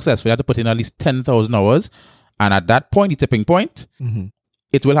be successful, you have to put in at least 10,000 hours. And at that point, the tipping point,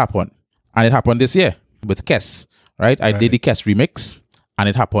 it will happen. And it happened this year with Kes. Right? I did the Kes remix and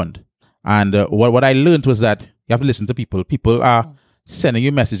it happened. And what I learned was that you have to listen to people. People are sending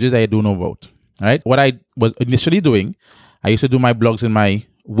you messages that you don't know about. Right? What I was initially doing, I used to do my blogs in my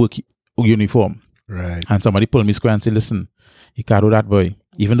work uniform. Right. And somebody pulled me square and said, listen, you can't do that, boy.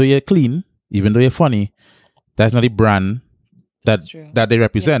 Even though you're clean, even though you're funny, that's not the brand that they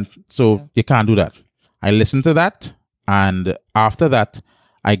represent. Yeah. So you can't do that. I listened to that. And after that,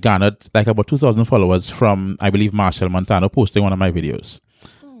 I garnered like about 2,000 followers from, I believe, Marshall Montano posting one of my videos.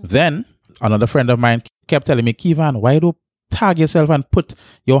 Then another friend of mine kept telling me, Kevin, why do you tag yourself and put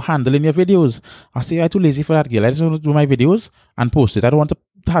your handle in your videos? I say, I'm too lazy for that, girl. I just want to do my videos and post it. I don't want to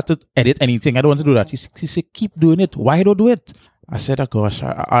have to edit anything. I don't want to do that. He said, keep doing it. Why don't do it? I said, oh gosh,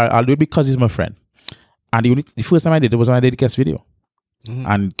 I'll do it because he's my friend. And the first time I did it was when I did the Kes video.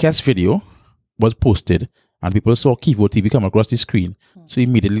 And Kes video was posted and people saw Kivo TV come across the screen. So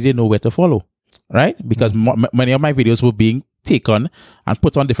immediately they know where to follow. Right? Because many of my videos were being taken and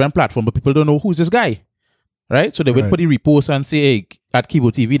put on different platforms, but people don't know who's this guy. Right? So they would put the repost and say, hey, at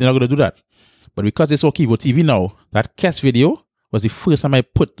Kivo TV, they're not going to do that. But because they saw Kivo TV now, that Kes video was the first time I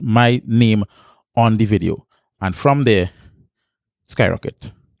put my name on the video. And from there, skyrocket.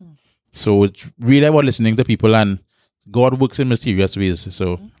 So it's really about listening to people, and God works in mysterious ways.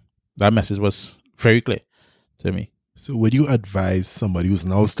 So that message was very clear to me. So would you advise somebody who's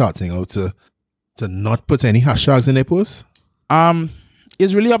now starting out to not put any hashtags in their posts?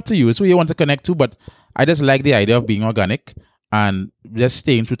 It's really up to you. It's who you want to connect to, but I just like the idea of being organic and just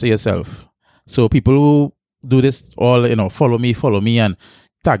staying true to yourself. So people who do this all, follow me and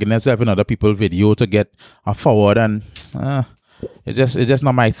tagging themselves in other people's video to get forward, and it's just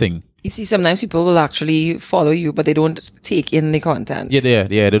not my thing. You see, sometimes people will actually follow you, but they don't take in the content.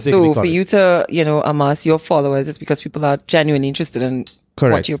 Yeah. So for you to, amass your followers, it's because people are genuinely interested in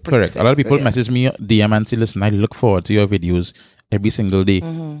what you're producing. Correct. A lot of people message me, DM and say, listen, I look forward to your videos every single day.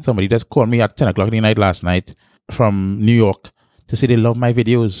 Somebody just called me at 10 o'clock in the night last night from New York to say they love my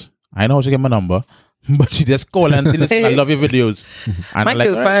videos. I know how to get my number, but she just called and said, listen, I love your videos. And my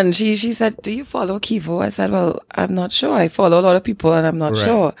girlfriend, she said, do you follow Kivo? I said, well, I'm not sure. I follow a lot of people and I'm not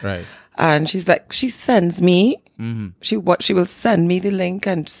sure. Right. And she's like, she sends me, she will send me the link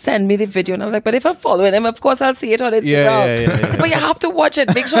and send me the video. And I'm like, but if I'm following him, of course I'll see it on Instagram. Yeah. But you have to watch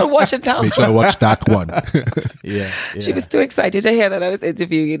it. Make sure to watch it now. Make sure to watch that one. Yeah. She was too excited to hear that I was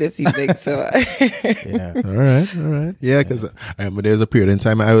interviewing you this evening. So yeah. All right. Yeah, because I remember there was a period in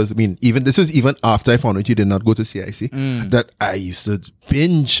time this is even after I found out you did not go to CIC, that I used to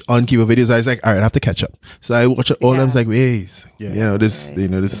binge on Kivo videos. I was like, all right, I have to catch up. So I watched it all. And I was like, wait, this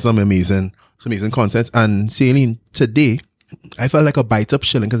is some amazing content. And Celine, today I felt like a bite up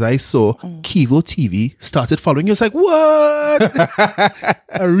shilling because I saw Kivo TV started following you. I was like, what?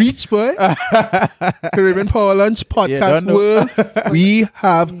 A reach, boy. Caribbean Power Lunch podcast world. We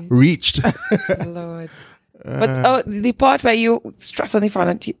have reached. Lord. But the part where you stress on the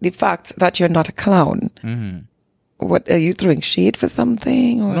fact that you're not a clown. What, are you throwing shade for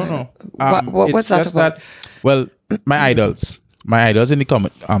something? Or No. What's that about? Well, my idols in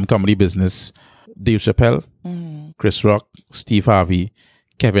the comedy business, Dave Chappelle, Chris Rock, Steve Harvey,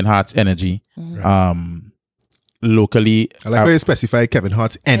 Kevin Hart's Energy. Locally, I like how you specify Kevin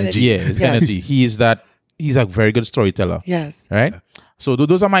Hart's energy. Yeah, his energy. He's a very good storyteller. Yes. Right? So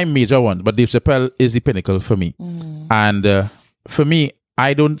those are my major ones. But Dave Chappelle is the pinnacle for me. And for me,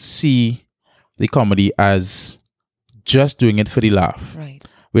 I don't see the comedy as just doing it for the laugh. Right.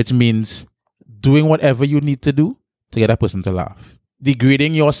 Which means doing whatever you need to do to get a person to laugh.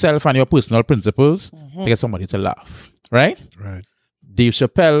 degrading yourself and your personal principles to get somebody to laugh, right? Right. Dave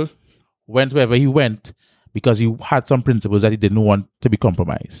Chappelle went wherever he went because he had some principles that he didn't want to be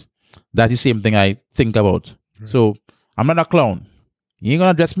compromised. That's the same thing I think about. Right. So I'm not a clown. You ain't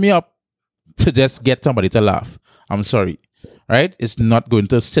gonna dress me up to just get somebody to laugh. I'm sorry, right? It's not going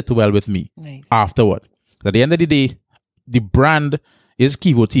to sit well with me afterward. At the end of the day, the brand is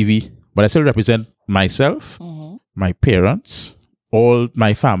Kivo TV, but I still represent myself, my parents, all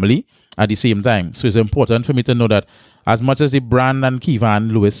my family at the same time. So it's important for me to know that as much as the brand and Kiva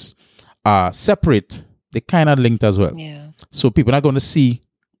and Lewis are separate, they kind of linked as well. Yeah. So people are going to see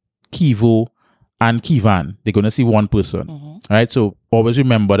Kivo and Kivan. They're going to see one person, right? So always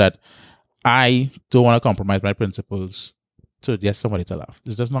remember that I don't want to compromise my principles to get somebody to laugh.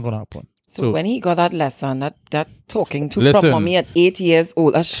 It's just not going to happen. So when he got that lesson, that talking to from mommy at 8 years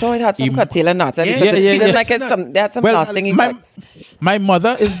old, I'm sure it had some cocktail and nuts. Like they had some lasting effects. My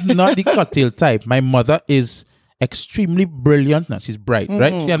mother is not the cocktail type. My mother is extremely brilliant. Now she's bright,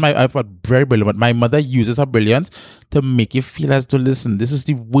 right? She and my iPod very brilliant, but my mother uses her brilliance to make you feel as to listen. This is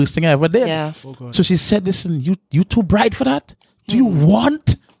the worst thing I ever did. Yeah. So she said, "Listen, you too bright for that. Do you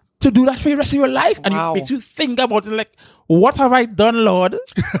want to do that for the rest of your life?" And it makes you think about it, like, what have I done, Lord?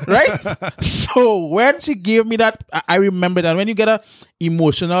 Right? So when she gave me that, I remember that when you get an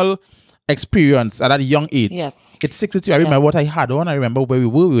emotional experience at a young age, it sticks with you. I remember what I had on. I remember where we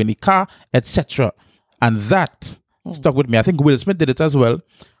were in the car, etc. And that stuck with me. I think Will Smith did it as well,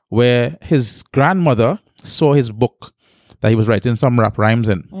 where his grandmother saw his book that he was writing some rap rhymes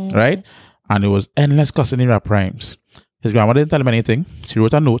in, right? And it was endless cussing in rap rhymes. His grandmother didn't tell him anything. She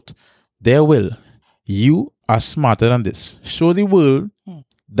wrote a note. "There, Will, you are smarter than this. Show the world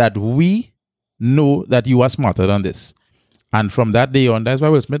that we know that you are smarter than this." And from that day on, that's why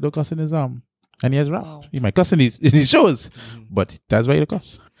Will Smith don't cuss in his and he has rap. He might cuss in his shows, but that's why he don't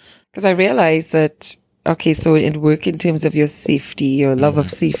cuss. Because I realized that, okay, so in work, in terms of your safety, your love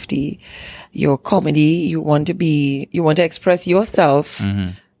of safety, your comedy, you want to express yourself,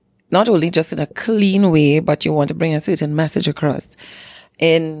 not only just in a clean way, but you want to bring a certain message across.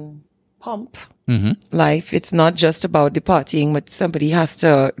 In Pump life, it's not just about the partying, but somebody has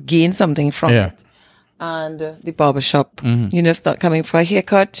to gain something from it. And the barbershop, you know, start coming for a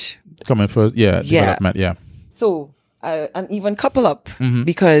haircut. Coming for, development, So, and even couple up,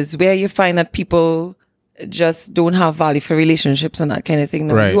 because where you find that people just don't have value for relationships and that kind of thing,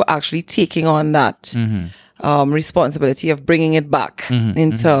 you're actually taking on that responsibility of bringing it back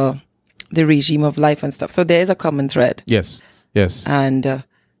into the regime of life and stuff. So there is a common thread. Yes. And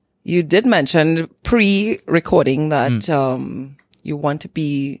you did mention pre-recording that you want to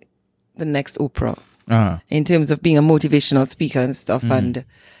be the next Oprah in terms of being a motivational speaker and stuff. And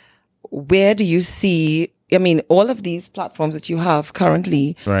where do you see, I mean, all of these platforms that you have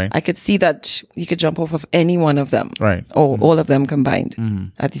currently, I could see that you could jump off of any one of them, or all of them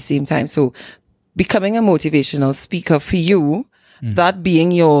combined at the same time. So becoming a motivational speaker for you, that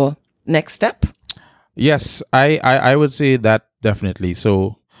being your next step? Yes, I would say that definitely.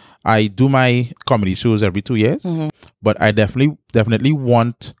 So I do my comedy shows every 2 years, but I definitely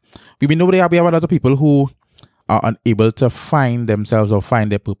want, we know we have a lot of people who are unable to find themselves or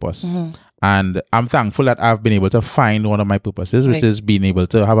find their purpose. And I'm thankful that I've been able to find one of my purposes, which is being able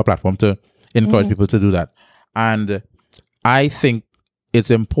to have a platform to encourage people to do that. And I think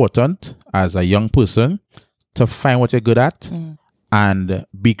it's important as a young person to find what you're good at and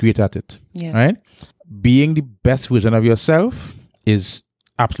be great at it, right? Being the best version of yourself is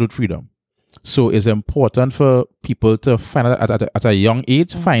absolute freedom. So it's important for people to find it at a young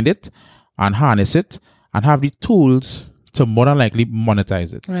age, find it and harness it and have the tools to more than likely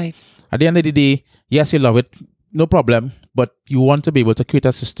monetize it. Right. At the end of the day, yes, you love it, no problem, but you want to be able to create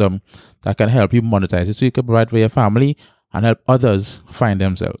a system that can help you monetize it so you can provide for your family and help others find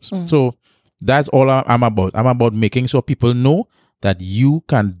themselves. So that's all I'm about. I'm about making sure people know that you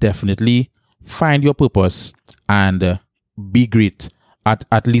can definitely find your purpose and be great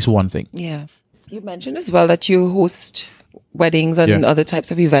at least one thing. Yeah. You mentioned as well that you host weddings and other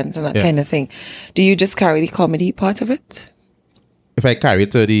types of events and that kind of thing. Do you just carry the comedy part of it? If I carry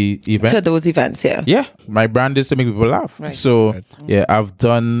it to the event? To those events, Yeah. My brand is to make people laugh. Right. So, I've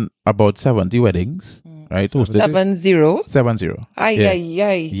done about 70 weddings. Right? 70? 70. Ay.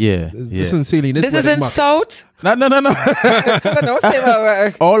 Yeah. Listen, Celine, this is in South? No.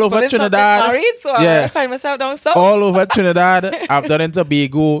 All over Trinidad. Married, so I find myself down South. All over Trinidad. I've done in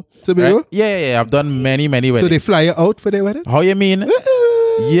Tobago. Right? Yeah. I've done many weddings. So they fly you out for their wedding? How you mean?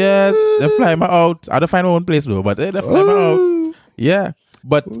 Yes. They fly me out. I don't find my own place though, but they fly me out. Yeah.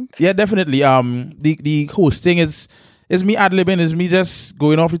 But yeah, definitely. The hosting is it's me ad-libbing, it's me just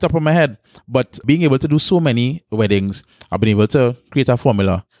going off the top of my head. But being able to do so many weddings, I've been able to create a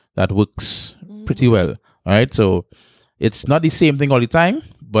formula that works pretty well. All right. So it's not the same thing all the time,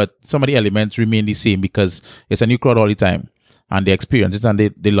 but some of the elements remain the same because it's a new crowd all the time and they experience it and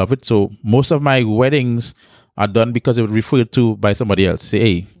they love it. So most of my weddings are done because they were referred to by somebody else. Say,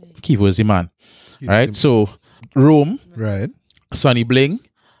 hey, Kivo is the man. All right. So Rome, Right. Sonny Bling,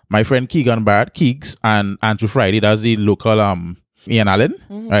 my friend Keegan Barrett, Keegs, and Andrew Friday. That's the local Ian Allen,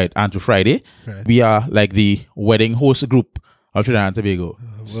 right? Andrew Friday. Right. We are like the wedding host group of Trinidad and Tobago.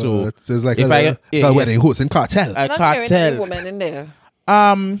 So it's like if a wedding host and cartel. a I'm not hearing any cartel. woman in there.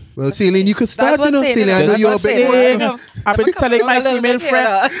 Well, Celine, you could start, That's what Celine. I saying, know that's you're a what big saying. one. I've been telling my A little female bit here,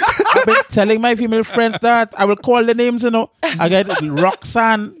 friends. I've been telling my female friends that I will call the names. I get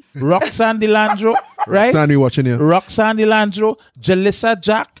Roxanne DeLandro, right? Sandy watching you. Roxanne DeLandro, Jalissa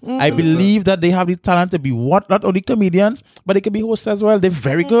Jack. I believe that they have the talent to be not only comedians, but they can be hosts as well. They're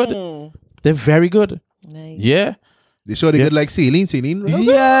very good. They're very good. Nice. Yeah. They sure they good like Celine. Celine, right?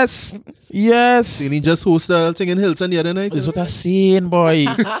 Yes. Celine just hosted a thing in Hilton the other night. That's what I'm saying, boy.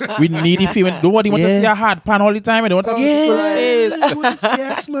 We need the female. Nobody wants to see a hard pan all the time. I don't want to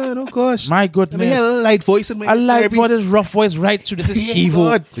Yes, man. Oh gosh. My I goodness. mean, a light voice in my I like for this rough voice right through. This is Kivo.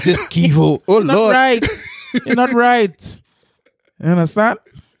 God. This is Kivo. Oh, You're not Lord. right. You're not right. You understand?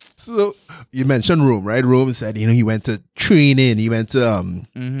 So you mentioned Rome, right? Rome said, he went to training. He went to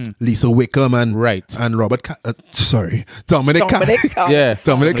Lisa Wickham and Right. and Dominic Yeah.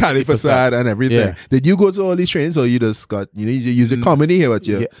 Dominic Califasad and everything. Yeah. Did you go to all these trainings or you just got you use the comedy here at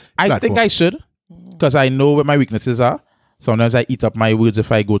your Yeah. I think platform? I should because I know where my weaknesses are. Sometimes I eat up my words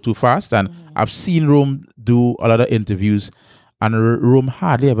if I go too fast. And I've seen Rome do a lot of interviews and Rome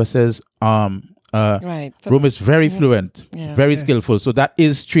hardly ever says, Right. Rome is very fluent, Yeah. very skillful. So that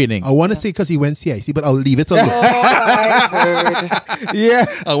is training. I want to say because he went CIC, but I'll leave it alone. Oh my word. Yeah.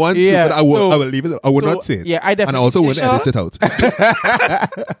 I want Yeah. to, but I will So- leave it. I will so, not say it. yeah, I and I definitely- also won't You edit it out.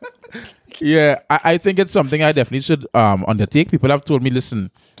 Yeah, I think it's something I definitely should undertake. People have told me,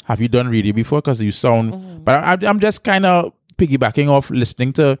 listen, have you done radio before? Because you sound... But I'm just kind of piggybacking off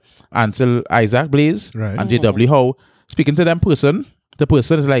listening to Ansel Isaac Blaze Right. and JW How speaking to them the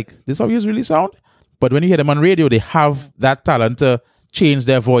person is like, this is how you really sound? But when you hear them on radio, they have that talent to change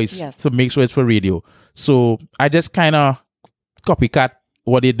their voice Yes. to make sure it's for radio. So I just kind of copycat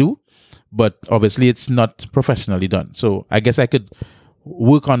what they do, but obviously it's not professionally done. So I guess I could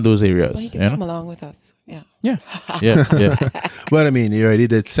work on those areas. Well, he can you come know? along with us. Yeah. Yeah. Yeah. But I mean, you already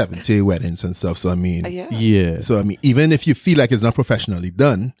did 70 weddings and stuff. So I mean, Yeah. Yeah. so I mean, even if you feel like it's not professionally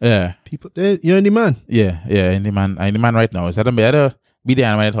done, Yeah. people, you're in demand. Yeah. In the man right now. Is that better? Be the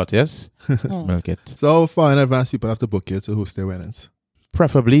animal hot, yes? Milk it. So how far in advance people have to book you to host their weddings?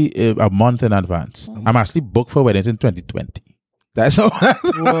 Preferably a month in advance. I'm actually booked for weddings in 2020. That's all.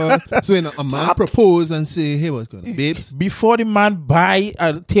 So when a man propose and say, hey, what's going on? Babes, Before the man buy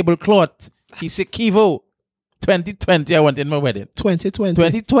a tablecloth, he said, Kivo, 2020, I want in my wedding. 2020.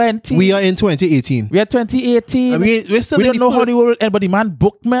 2020. We are in 2018. We are 2018. I mean, we're still we in don't the know how first- the world end, but the man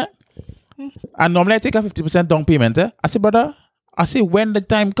booked me. And normally I take a 50% down payment. I say, brother, when the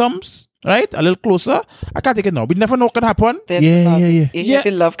time comes, right, a little closer, I can't take it now. We never know what can happen. There's Yeah, love. yeah, yeah. You Yeah.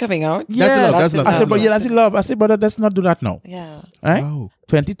 hear the love coming out? That's love, that's love. I said, but yeah, that's love. I said, brother, let's not do that now. Yeah. Right? Wow.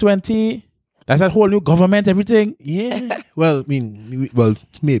 2020, that's that whole new government, everything. Yeah. Well, I mean,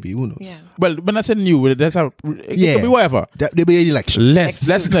 maybe, who knows? Yeah. Well, when I said new, that's how, it Yeah. could be whatever. There'll be an election. Let's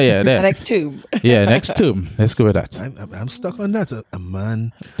know, yeah, The there. next two. Yeah, next term. Let's go with that. I'm stuck on that. A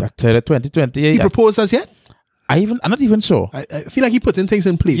man. That 2020, yeah, He yeah. proposed us yet? I'm not even sure. I feel like he putting things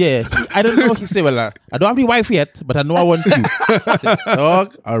in place. Yeah, I don't know. He said, well, I don't have the wife yet, but I know I want you. I said,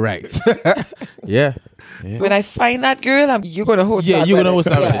 dog, all right. Yeah. When I find that girl, you're going to host Yeah, that you're going to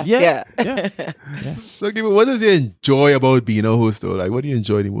wedding. host that wedding. Yeah. Yeah. So, give me, what does you enjoy about being a host, though? Like, what do you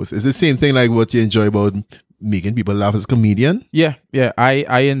enjoy the most? Is it the same thing like what you enjoy about making people laugh as a comedian? Yeah.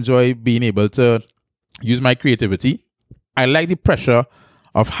 I enjoy being able to use my creativity. I like the pressure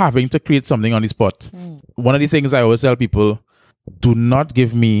of having to create something on the spot. One of the things I always tell people, do not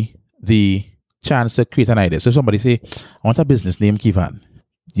give me the chance to create an idea. So somebody say, I want a business name, Kivan.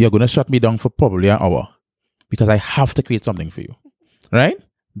 You're going to shut me down for probably an hour because I have to create something for you. Right?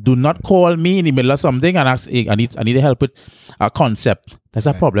 Do not call me in the middle of something and ask, hey, I need to help with a concept. That's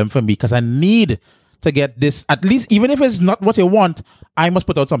a problem for me because I need to get this, at least, even if it's not what you want, I must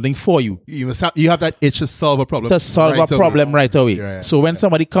put out something for you. You have that itch to solve a problem. To solve right a away. problem right away. Right, so when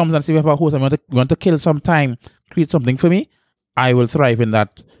somebody comes and says, we have a host and we want to kill some time, create something for me, I will thrive in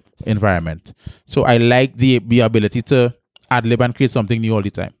that environment. So I like the ability to ad-lib and create something new all the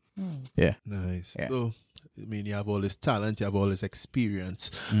time. Yeah. Nice. Yeah. So, I mean, you have all this talent, you have all this experience.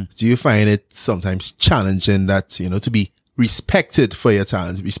 Do you find it sometimes challenging that, to be respected for your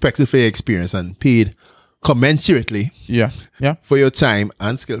talent, respected for your experience, and paid commensurately for your time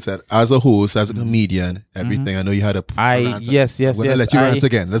and skill set as a host, as a comedian, everything? I know you had a yes. I'm going to let you rant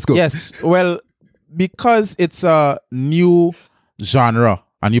again. Let's go. Yes. Well, because it's a new genre,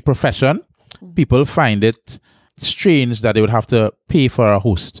 a new profession, people find it strange that they would have to pay for a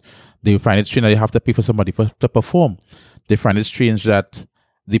host. They find it strange that you have to pay for somebody to perform. They find it strange that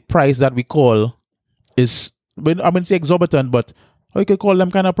the price that we call is, I wouldn't say exorbitant, but you could call them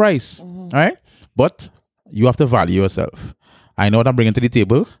kind of price. All right? But you have to value yourself. I know what I'm bringing to the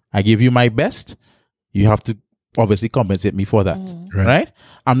table. I give you my best. You have to obviously compensate me for that. Right?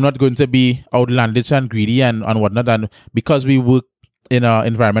 I'm not going to be outlandish and greedy and whatnot. And because we work in an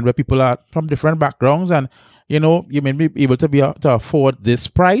environment where people are from different backgrounds and you may be able to afford this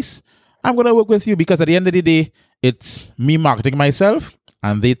price, I'm going to work with you, because at the end of the day, it's me marketing myself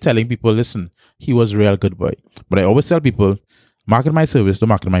and they telling people, listen, he was real good boy. But I always tell people, market my service, don't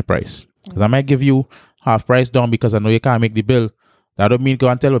market my price. Because I might give you half price down because I know you can't make the bill. That don't mean go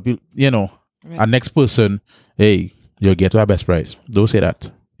and tell people, our next person, hey, you'll get our best price. Don't say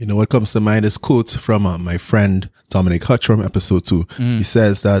that. What comes to mind is quote from my friend Dominic Hutch from episode 2. He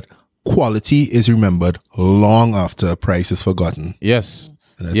says that quality is remembered long after price is forgotten. Yes.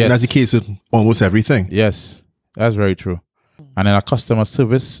 And I think that's the case with almost everything. Yes, that's very true. And in a customer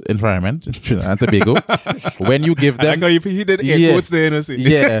service environment in Trinidad and Tobago, when you give them, I like how he did air quotes there,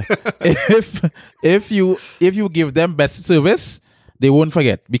 if you give them best service, they won't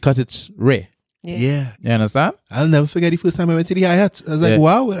forget because it's rare. Yeah. You understand? I'll never forget the first time I went to the Hyatt. I was like,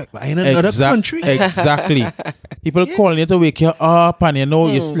 wow, we're in another country. Exactly. People calling you to wake you up and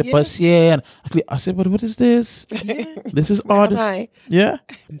your slippers here. And I said, but what is this? This is odd. Yeah.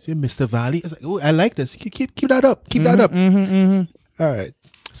 You say, Mr. Valley. I was like, oh, I like this. Keep that up. Keep that up. All right.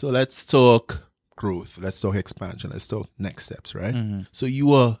 So let's talk growth. Let's talk expansion. Let's talk next steps, right? So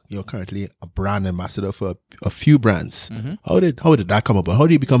you're currently a brand ambassador for a few brands. How did that come about? How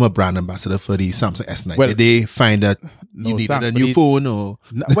do you become a brand ambassador for the Samsung S9? Well, did they find that you needed a new phone or?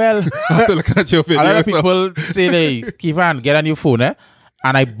 Well, after looking at your video, a lot of people say, "Hey, Kevin, get a new phone," and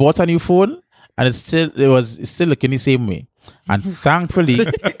I bought a new phone, and it's still looking the same way. And thankfully,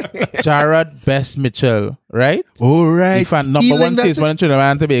 Jared Best Mitchell, right? All right. Number one salesman in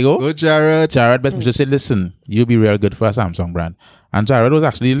Trinidad and Tobago. Go, Jared. Jared Best Mitchell said, listen, you'll be real good for a Samsung brand. And Jared was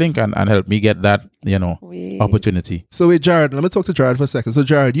actually linked and helped me get that, opportunity. So wait, Jared, let me talk to Jared for a second. So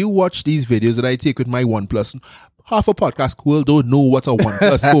Jared, you watch these videos that I take with my OnePlus. Half a podcast world don't know what a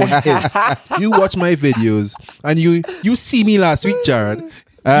OnePlus phone is. You watch my videos and you see me last week, Jared.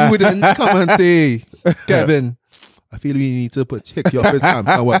 You wouldn't come and say, Kevin, I feel we need to hit you up with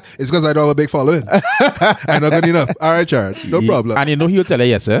Samsung. It's because I don't have a big following. I'm not good enough. All right, Jared. No problem. And he'll tell you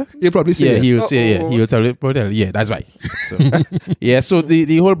yes, sir. He'll probably say yes. He'll say yeah. He'll tell you, yeah, that's right. So, so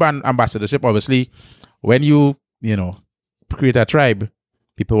the whole brand ambassadorship, obviously, when you create a tribe,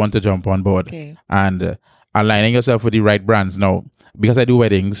 people want to jump on board. Okay. And aligning yourself with the right brands. Now, because I do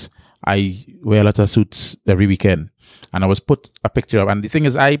weddings, I wear a lot of suits every weekend. And I was put a picture up. And the thing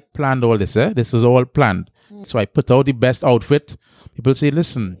is, I planned all this. This is all planned. So I put out the best outfit. People say,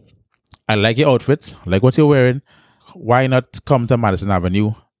 listen, I like your outfit. I like what you're wearing. Why not come to Madison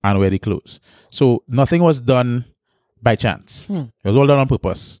Avenue and wear the clothes? So nothing was done by chance. It was all done on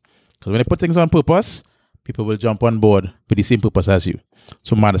purpose. Because when you put things on purpose, people will jump on board with the same purpose as you.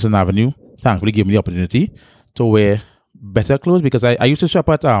 So Madison Avenue, thankfully, gave me the opportunity to wear better clothes because I used to shop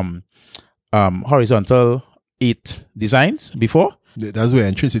at Horizontal 8 Designs before. That's where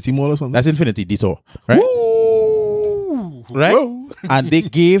Infinity Mall or something? That's Infinity Detour, right? Woo! Right? Whoa. And they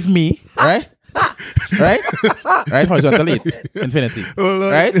gave me, right? Horizontal 8 Infinity.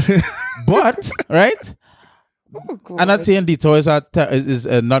 Right? But, right? I'm not saying Detour is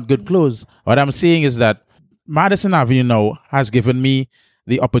not good clothes. What I'm saying is that Madison Avenue now has given me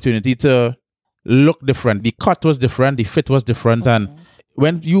the opportunity to look different. The cut was different. The fit was different. And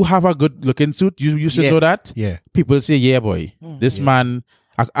when you have a good looking suit, you should know that. Yeah. People say, yeah, boy, this man,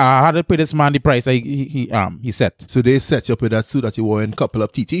 I had to pay this man the price he set. So they set you up with that suit that you wore in Couple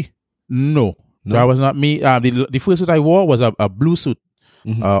Up TT? No, that was not me. The first suit I wore was a blue suit.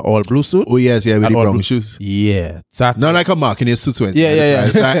 All blue suit. Oh yes, yeah, with the brown shoes. Yeah, that not like a mark in your suit. Yeah.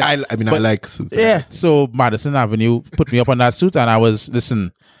 I mean, I like suits. Yeah, so Madison Avenue put me up on that suit, and I was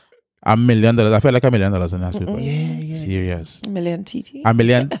 $1 million. I felt like $1 million in that suit. Yeah. Serious. $1 million TT. $1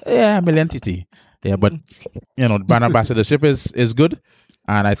 million. Yeah, $1 million TT. Yeah, but brand ambassadorship is good,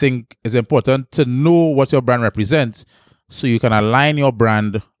 and I think it's important to know what your brand represents, so you can align your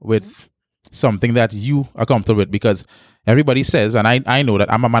brand with something that you are comfortable with, because everybody says, and I know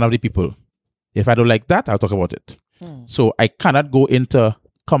that I'm a man of the people. If I don't like that, I'll talk about it. So I cannot go into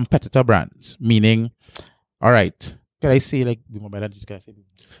competitor brands, meaning, all right, can I say like B-Mobile and Digicel?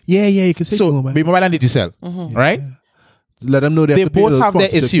 Yeah, you can say so B-Mobile and Digicel, right? Yeah. Let them know they both have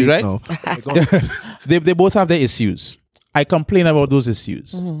their issues, right? they both have their issues. I complain about those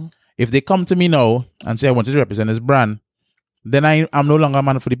issues. If they come to me now and say I want to represent this brand, then I'm no longer a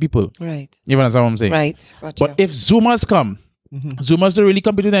man for the people. Right. You understand what I'm saying? Right. Gotcha. But if Zoomers come, Zoomers don't really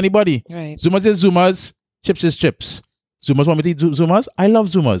compete with anybody. Right. Zoomers is Zoomers, chips is chips. Zoomers want me to eat Zoomers? I love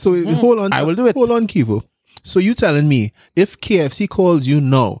Zoomers. So hold on. I will do it. Hold on, Kivo. So you telling me if KFC calls you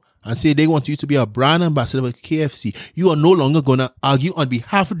now and say they want you to be a brand ambassador for KFC, you are no longer going to argue on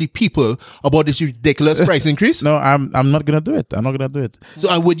behalf of the people about this ridiculous price increase? No, I'm not going to do it. I'm not going to do it.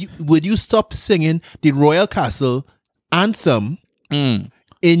 So would you stop singing the Royal Castle anthem in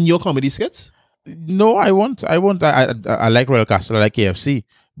your comedy skits? No, I won't. I like Royal Castle. I like KFC.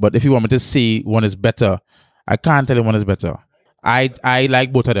 But if you want me to say one is better, I can't tell you one is better. I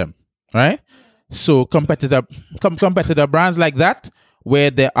like both of them, right? So competitor brands like that,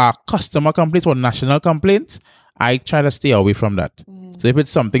 where there are customer complaints or national complaints, I try to stay away from that. So if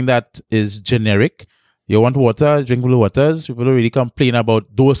it's something that is generic, you want water, drink blue waters, people don't really complain about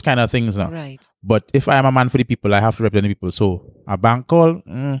those kind of things now. Right. But if I am a man for the people, I have to represent the people. So a bank call,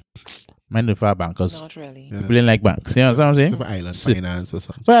 mind for bankers. Not really. People didn't like banks. You know what I'm saying? For Island Finance or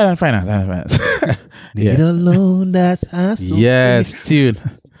something. For Island Finance. Need a loan that's hassle. Yes, tune.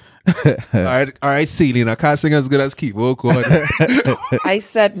 All right, Celine. I can't sing as good as Keith. Oh, God. I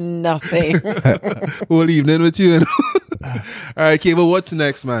said nothing. Whole evening with you. All right, Keith, but what's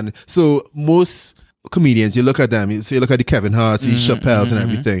next, man? So most comedians, you look at them, you look at the Kevin Hart's, the Chappelle's and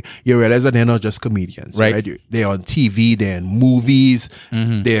everything, you realize that they're not just comedians, right? They're on TV, they're in movies,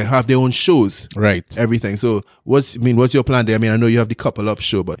 they have their own shows, right? Everything. So what's your plan there? I mean, I know you have the Couple Up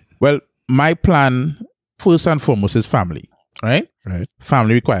show, but... Well, my plan, first and foremost, is family, right? Right.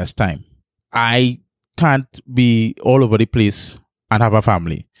 Family requires time. I can't be all over the place and have a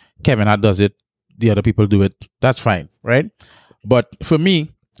family. Kevin Hart does it, the other people do it, that's fine, right? But for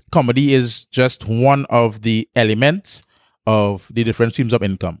me, comedy is just one of the elements of the different streams of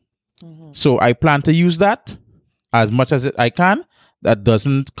income. So I plan to use that as much as I can. That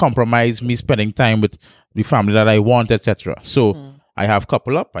doesn't compromise me spending time with the family that I want, etc. So I have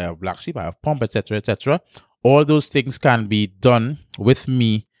Couple Up, I have Black Sheep, I have Pump, etc., etc. All those things can be done with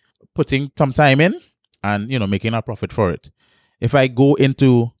me putting some time in and, making a profit for it. If I go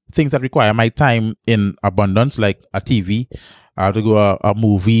into things that require my time in abundance, like a TV, I have to go a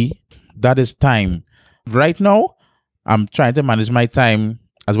movie, that is time. Right now, I'm trying to manage my time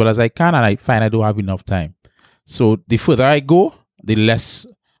as well as I can, and I find I don't have enough time. So the further I go, the less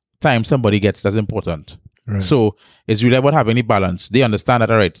time somebody gets. That's important. Right. So it's really about having a balance. They understand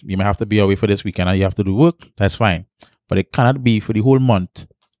that, all right, you may have to be away for this weekend and you have to do work. That's fine. But it cannot be for the whole month.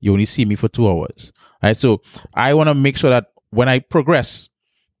 You only see me for 2 hours. Right? So I want to make sure that when I progress,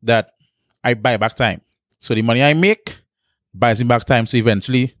 that I buy back time. So the money I make buys me back time. So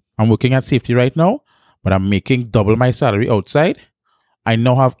eventually, I'm working at Safety right now, but I'm making double my salary outside. I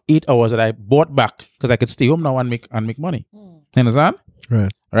now have 8 hours that I bought back because I could stay home now and make money. You understand?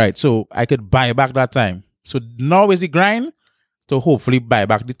 Right. So I could buy back that time. So now is the grind to hopefully buy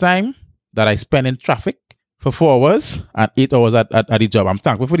back the time that I spend in traffic for 4 hours and 8 hours at the job. I'm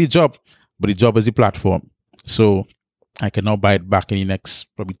thankful for the job, but the job is the platform. So I can now buy it back in the next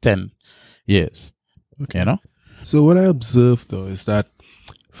probably 10 years. Okay. So what I observed though is that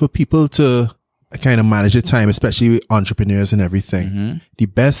for people to kind of manage your time, especially with entrepreneurs and everything, the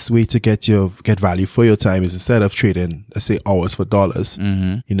best way to get value for your time is instead of trading, let's say, hours for dollars,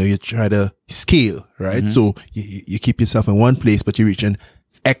 you try to scale, right? So you keep yourself in one place, but you're reaching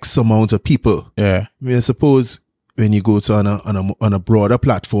X amount of people. Yeah. I mean, I suppose when you go to on a broader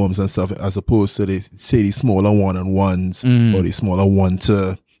platforms and stuff, as opposed to the smaller one-on-ones or the smaller one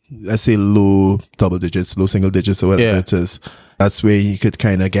to, let's say, low double digits, low single digits or whatever it is. That's where you could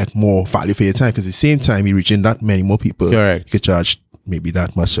kind of get more value for your time, because at the same time you're reaching that many more people. Correct. You could charge maybe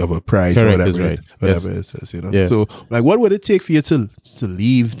that much of a price. Correct, or whatever it is, Yeah. So, like, what would it take for you to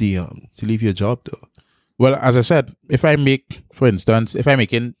leave your job though? Well, as I said, if I make, for instance, if I'm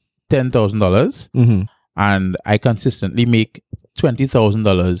making $10,000 and I consistently make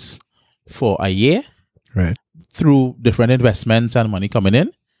 $20,000 for a year, right, through different investments and money coming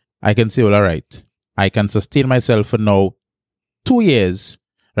in, I can say, well, all right, I can sustain myself for now 2 years,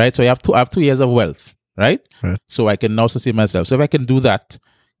 right? So I have 2 years of wealth, right? So I can now sustain myself. So if I can do that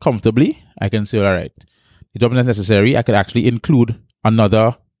comfortably, I can say, all right, the job is necessary. I could actually include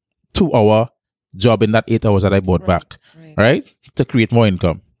another 2-hour job in that 8 hours that I bought back, right? To create more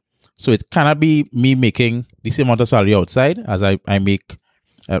income. So it cannot be me making the same amount of salary outside as I make.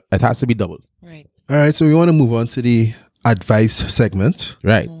 It has to be double. Right. All right. So we want to move on to the advice segment.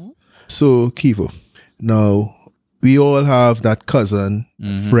 Right. So Kivo, now we all have that cousin,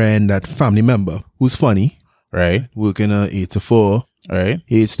 friend, that family member who's funny. Right. Working 8 to 4. Right.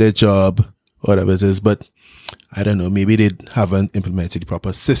 Hates their job, whatever it is. But I don't know, maybe they haven't implemented the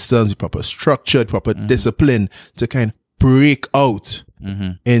proper systems, the proper structure, the proper discipline to kind of break out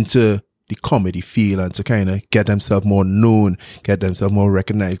into the comedy field and to kind of get themselves more known, get themselves more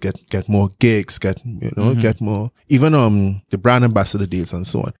recognized, get more gigs, get more, even the brand ambassador deals and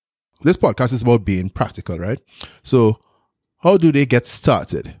so on. This podcast is about being practical, right? So how do they get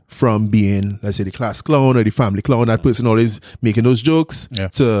started from being, let's say, the class clown or the family clown, that person always making those jokes,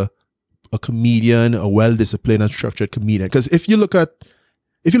 to a comedian, a well-disciplined and structured comedian? Because if you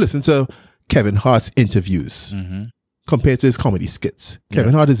listen to Kevin Hart's interviews compared to his comedy skits,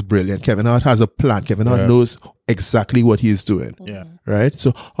 Kevin Hart is brilliant. Kevin Hart has a plan. Kevin Hart knows exactly what he is doing. Yeah. Right?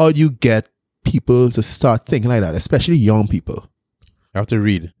 So how do you get people to start thinking like that, especially young people? You have to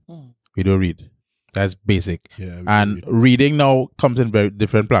read. We don't read. That's basic. Yeah, and reading now comes in very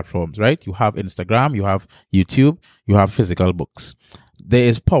different platforms, right? You have Instagram, you have YouTube, you have physical books. There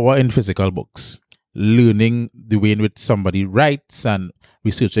is power in physical books. Learning the way in which somebody writes and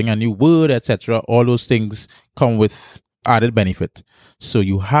researching a new word, etc. All those things come with added benefit. So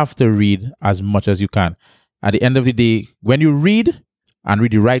you have to read as much as you can. At the end of the day, when you read and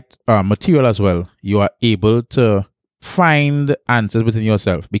read the right material as well, you are able to find answers within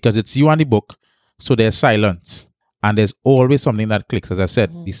yourself, because it's you and the book. So there's silence, and there's always something that clicks. As I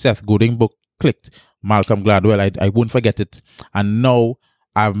said, the Seth Godin book clicked. Malcolm Gladwell, I won't forget it. And now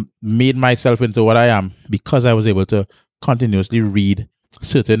I've made myself into what I am because I was able to continuously read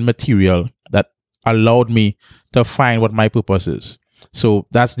certain material that allowed me to find what my purpose is. So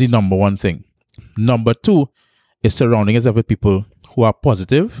that's the number one thing. Number two is surrounding yourself with people who are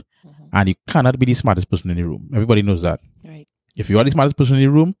positive, and you cannot be the smartest person in the room. Everybody knows that. Right. If you are the smartest person in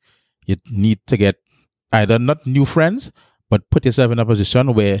the room, you need to get either not new friends, but put yourself in a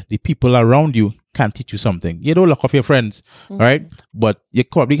position where the people around you can teach you something. You don't lock off your friends, right? But you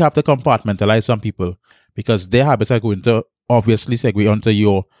probably have to compartmentalize some people because their habits are going to obviously segue onto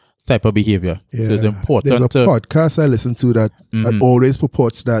your type of behavior. Yeah. So it's important. There's a podcast I listen to that always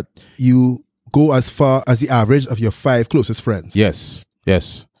purports that you go as far as the average of your 5 closest friends. Yes.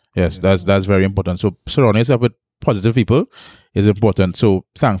 That's very important. So surrounding yourself with positive people is important. So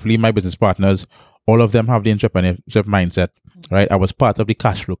thankfully, my business partners, all of them have the entrepreneurship mindset, right? I was part of the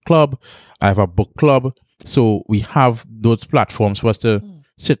Cash Flow Club. I have a book club. So we have those platforms for us to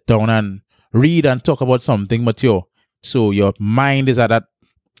sit down and read and talk about something mature. So your mind is at that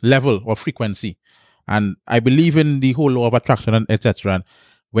level of frequency. And I believe in the whole law of attraction and etc. And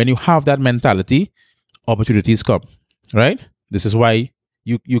when you have that mentality, opportunities come, right? This is why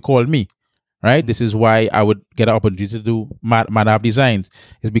you called me, right? This is why I would get an opportunity to do Madhab Designs.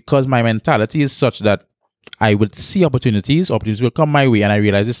 It's because my mentality is such that I would see opportunities will come my way, and I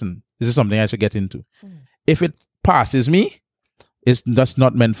realize, listen, this is something I should get into. If it passes me, that's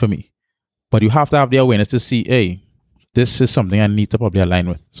not meant for me. But you have to have the awareness to see, hey, this is something I need to probably align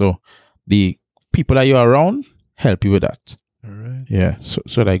with. So the people that you're around help you with that. All right. Yeah. So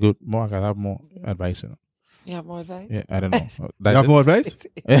should I go more? I can have more advice. You have more advice? Yeah, I don't know. You have more advice?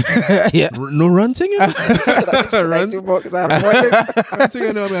 Yeah. No ranting? Run two books. I have more.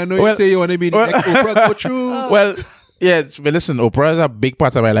 Ranting, I know you say you want to be like Oprah go through. Well, yeah, but listen, Oprah is a big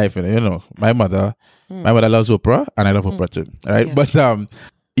part of my life. You know, my mother loves Oprah, and I love Oprah too. Right? Yeah. But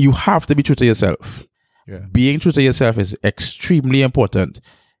you have to be true to yourself. Yeah. Being true to yourself is extremely important.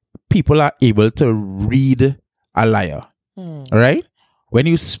 People are able to read a liar. All right? When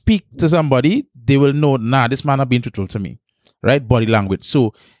you speak to somebody, they will know, this man not being truthful to me. Right? Body language.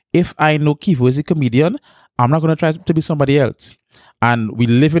 So if I know Kivo is a comedian, I'm not going to try to be somebody else. And we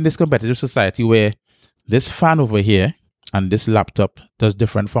live in this competitive society where this fan over here and this laptop does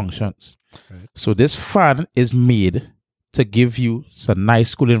different functions. Right. So this fan is made to give you a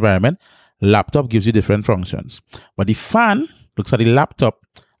nice school environment. Laptop gives you different functions. But the fan looks at the laptop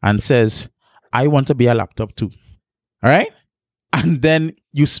and says, I want to be a laptop too. All right? And then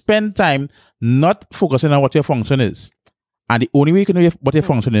you spend time not focusing on what your function is. And the only way you can know what your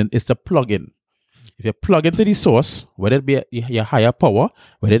function is to plug in. If you plug into the source, whether it be your higher power,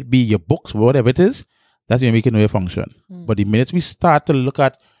 whether it be your books, whatever it is, that's when we can know your function. But the minute we start to look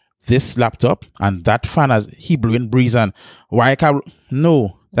at this laptop and that fan as he blowing breeze and why I can't...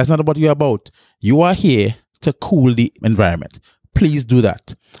 No, that's not what you're about. You are here to cool the environment. please do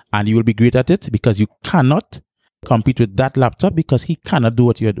that. And you will be great at it because you cannot compete with that laptop because he cannot do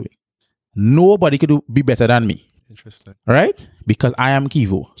what you're doing. Nobody could be better than me. Interesting. All right? Because I am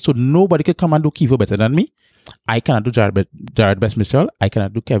Kivo. So nobody could come and do Kivo better than me. I cannot do Jared Best Michelle. I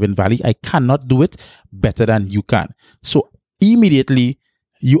cannot do Kevin Valley. I cannot do it better than you can. So immediately,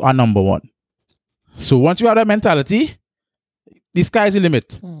 you are number one. So once you have that mentality, the sky's the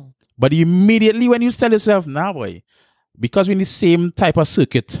limit. But immediately when you tell yourself, nah, boy, because we're in the same type of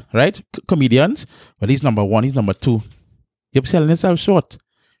circuit, right? Comedians, well, he's number one, he's number two. You're selling yourself short.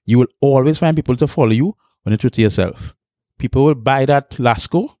 You will always find people to follow you when you true to yourself. People will buy that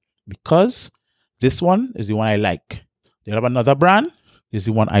Lasco because this one is the one I like. They have another brand, this is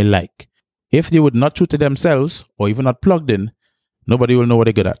the one I like. If they would not true to themselves or even not plugged in, nobody will know what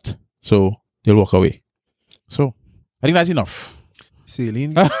they're good at. So they'll walk away. So I think that's enough.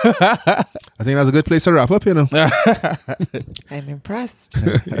 Celine, I think that's a good place to wrap up, you know. I'm impressed.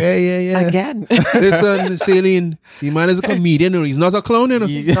 Yeah. Again. Listen, Celine, the man is a comedian, or he's not a clown, you know.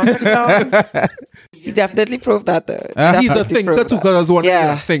 He's not a clown. He definitely proved that, though. He's a thinker, too, because I was wondering,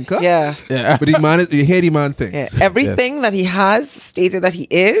 a thinker. Yeah. But the man is, you hear the man thinks. Yeah. Everything that he has stated that he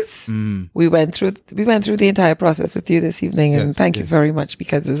is, we went through the entire process with you this evening, and thank you very much,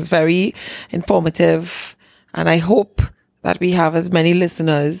 because it was very informative, and I hope that we have as many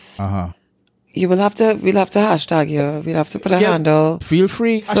listeners. We'll have to hashtag you. We'll have to put a handle. Feel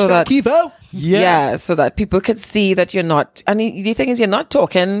free. So that Kivo. Yeah, so that people could see that you're not. And the thing is, you're not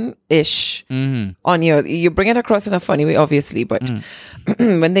talking ish on you bring it across in a funny way, obviously. But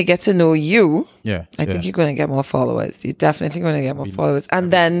when they get to know you, I think you're going to get more followers. You're definitely going to get more followers, and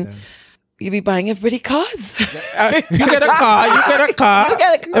then you'll be buying everybody cars. You get a car.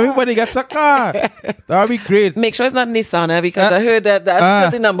 Everybody gets a car. That would be great. Make sure it's not Nissan, because I heard that's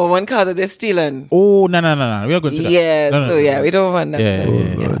still the number one car that they're stealing. Oh, no. We're not going to that. Yeah, we don't want that.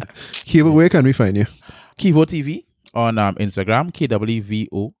 Kivo, where can we find you? Kivo TV on Instagram,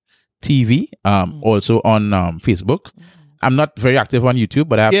 KWVO TV. Also on Facebook. I'm not very active on YouTube,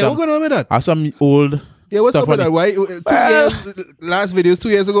 but I have what's going on with that? I have some old... Yeah, what's up with that? Why 2 years, last videos 2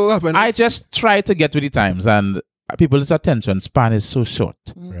 years ago happened? I just try to get with the times, and people's attention span is so short.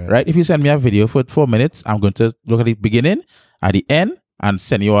 Right? If you send me a video for 4 minutes, I'm going to look at the beginning, at the end, and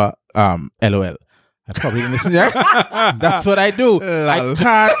send you a LOL. I probably listen. That's what I do. I don't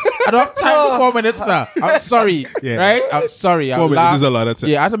have time for 4 minutes now. I'm sorry. Right? I'm sorry. 4 minutes is a lot of time.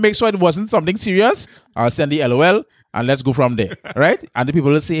 Yeah, I have to make sure it wasn't something serious. I'll send the LOL. And let's go from there, right? And the people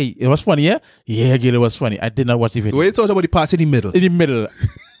will say, hey, it was funny, yeah? Yeah, Gil, it was funny. I did not watch the video. The way you talked about the part in the middle. In the middle.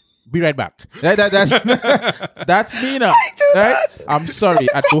 Be right back. That's me now. I do right? that. I'm sorry.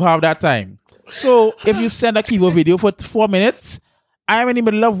 I don't have that time. So if you send a Kivo video for 4 minutes, I'm in the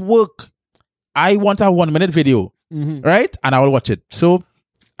middle of work. I want a 1 minute video, right? And I will watch it. So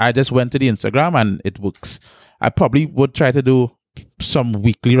I just went to the Instagram and it works. I probably would try to do some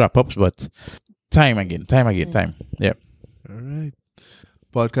weekly wrap-ups, but... Time again. Yeah. All right.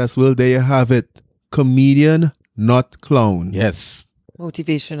 Podcast world, there you have it. Comedian, not clown. Yes.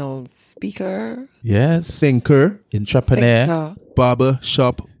 Motivational speaker. Yes. Thinker. Entrepreneur. Barber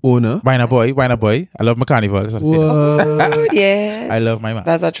shop owner. Wine boy. I love my carnival. Oh, yes. I love my man.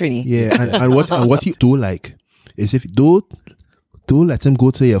 That's our Trini. Yeah. And what you do like is if you don't let him go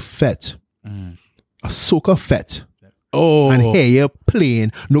to your fete. A soca fete. Oh, and here you're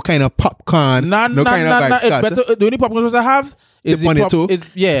playing no kind of popcorn, no kind of the only popcorn I have is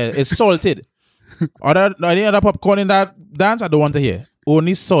it's salted. Any other popcorn in that dance, I don't want to hear.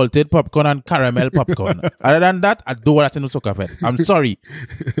 Only salted popcorn and caramel popcorn. Other than that, I don't want to know soccer fest. I'm sorry,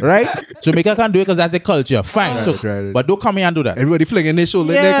 right? Jamaica can do it because that's a culture. Fine, right. But don't come here and do that. Everybody flinging their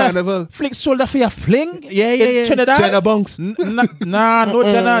shoulder in their carnival. Fling shoulder for your fling. Yeah. Trinidad. Jenna Bunks. Nah, no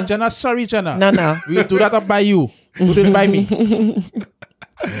Jenna. Jenna, sorry, Jenna. No. We'll do that up by you. Put it by me.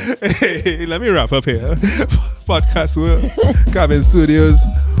 Hey, let me wrap up here. Podcast World, Cabin Studios.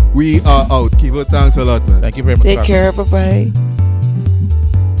 We are out. Kivo, thanks a lot, man. Thank you very much. Take care. Bye-bye.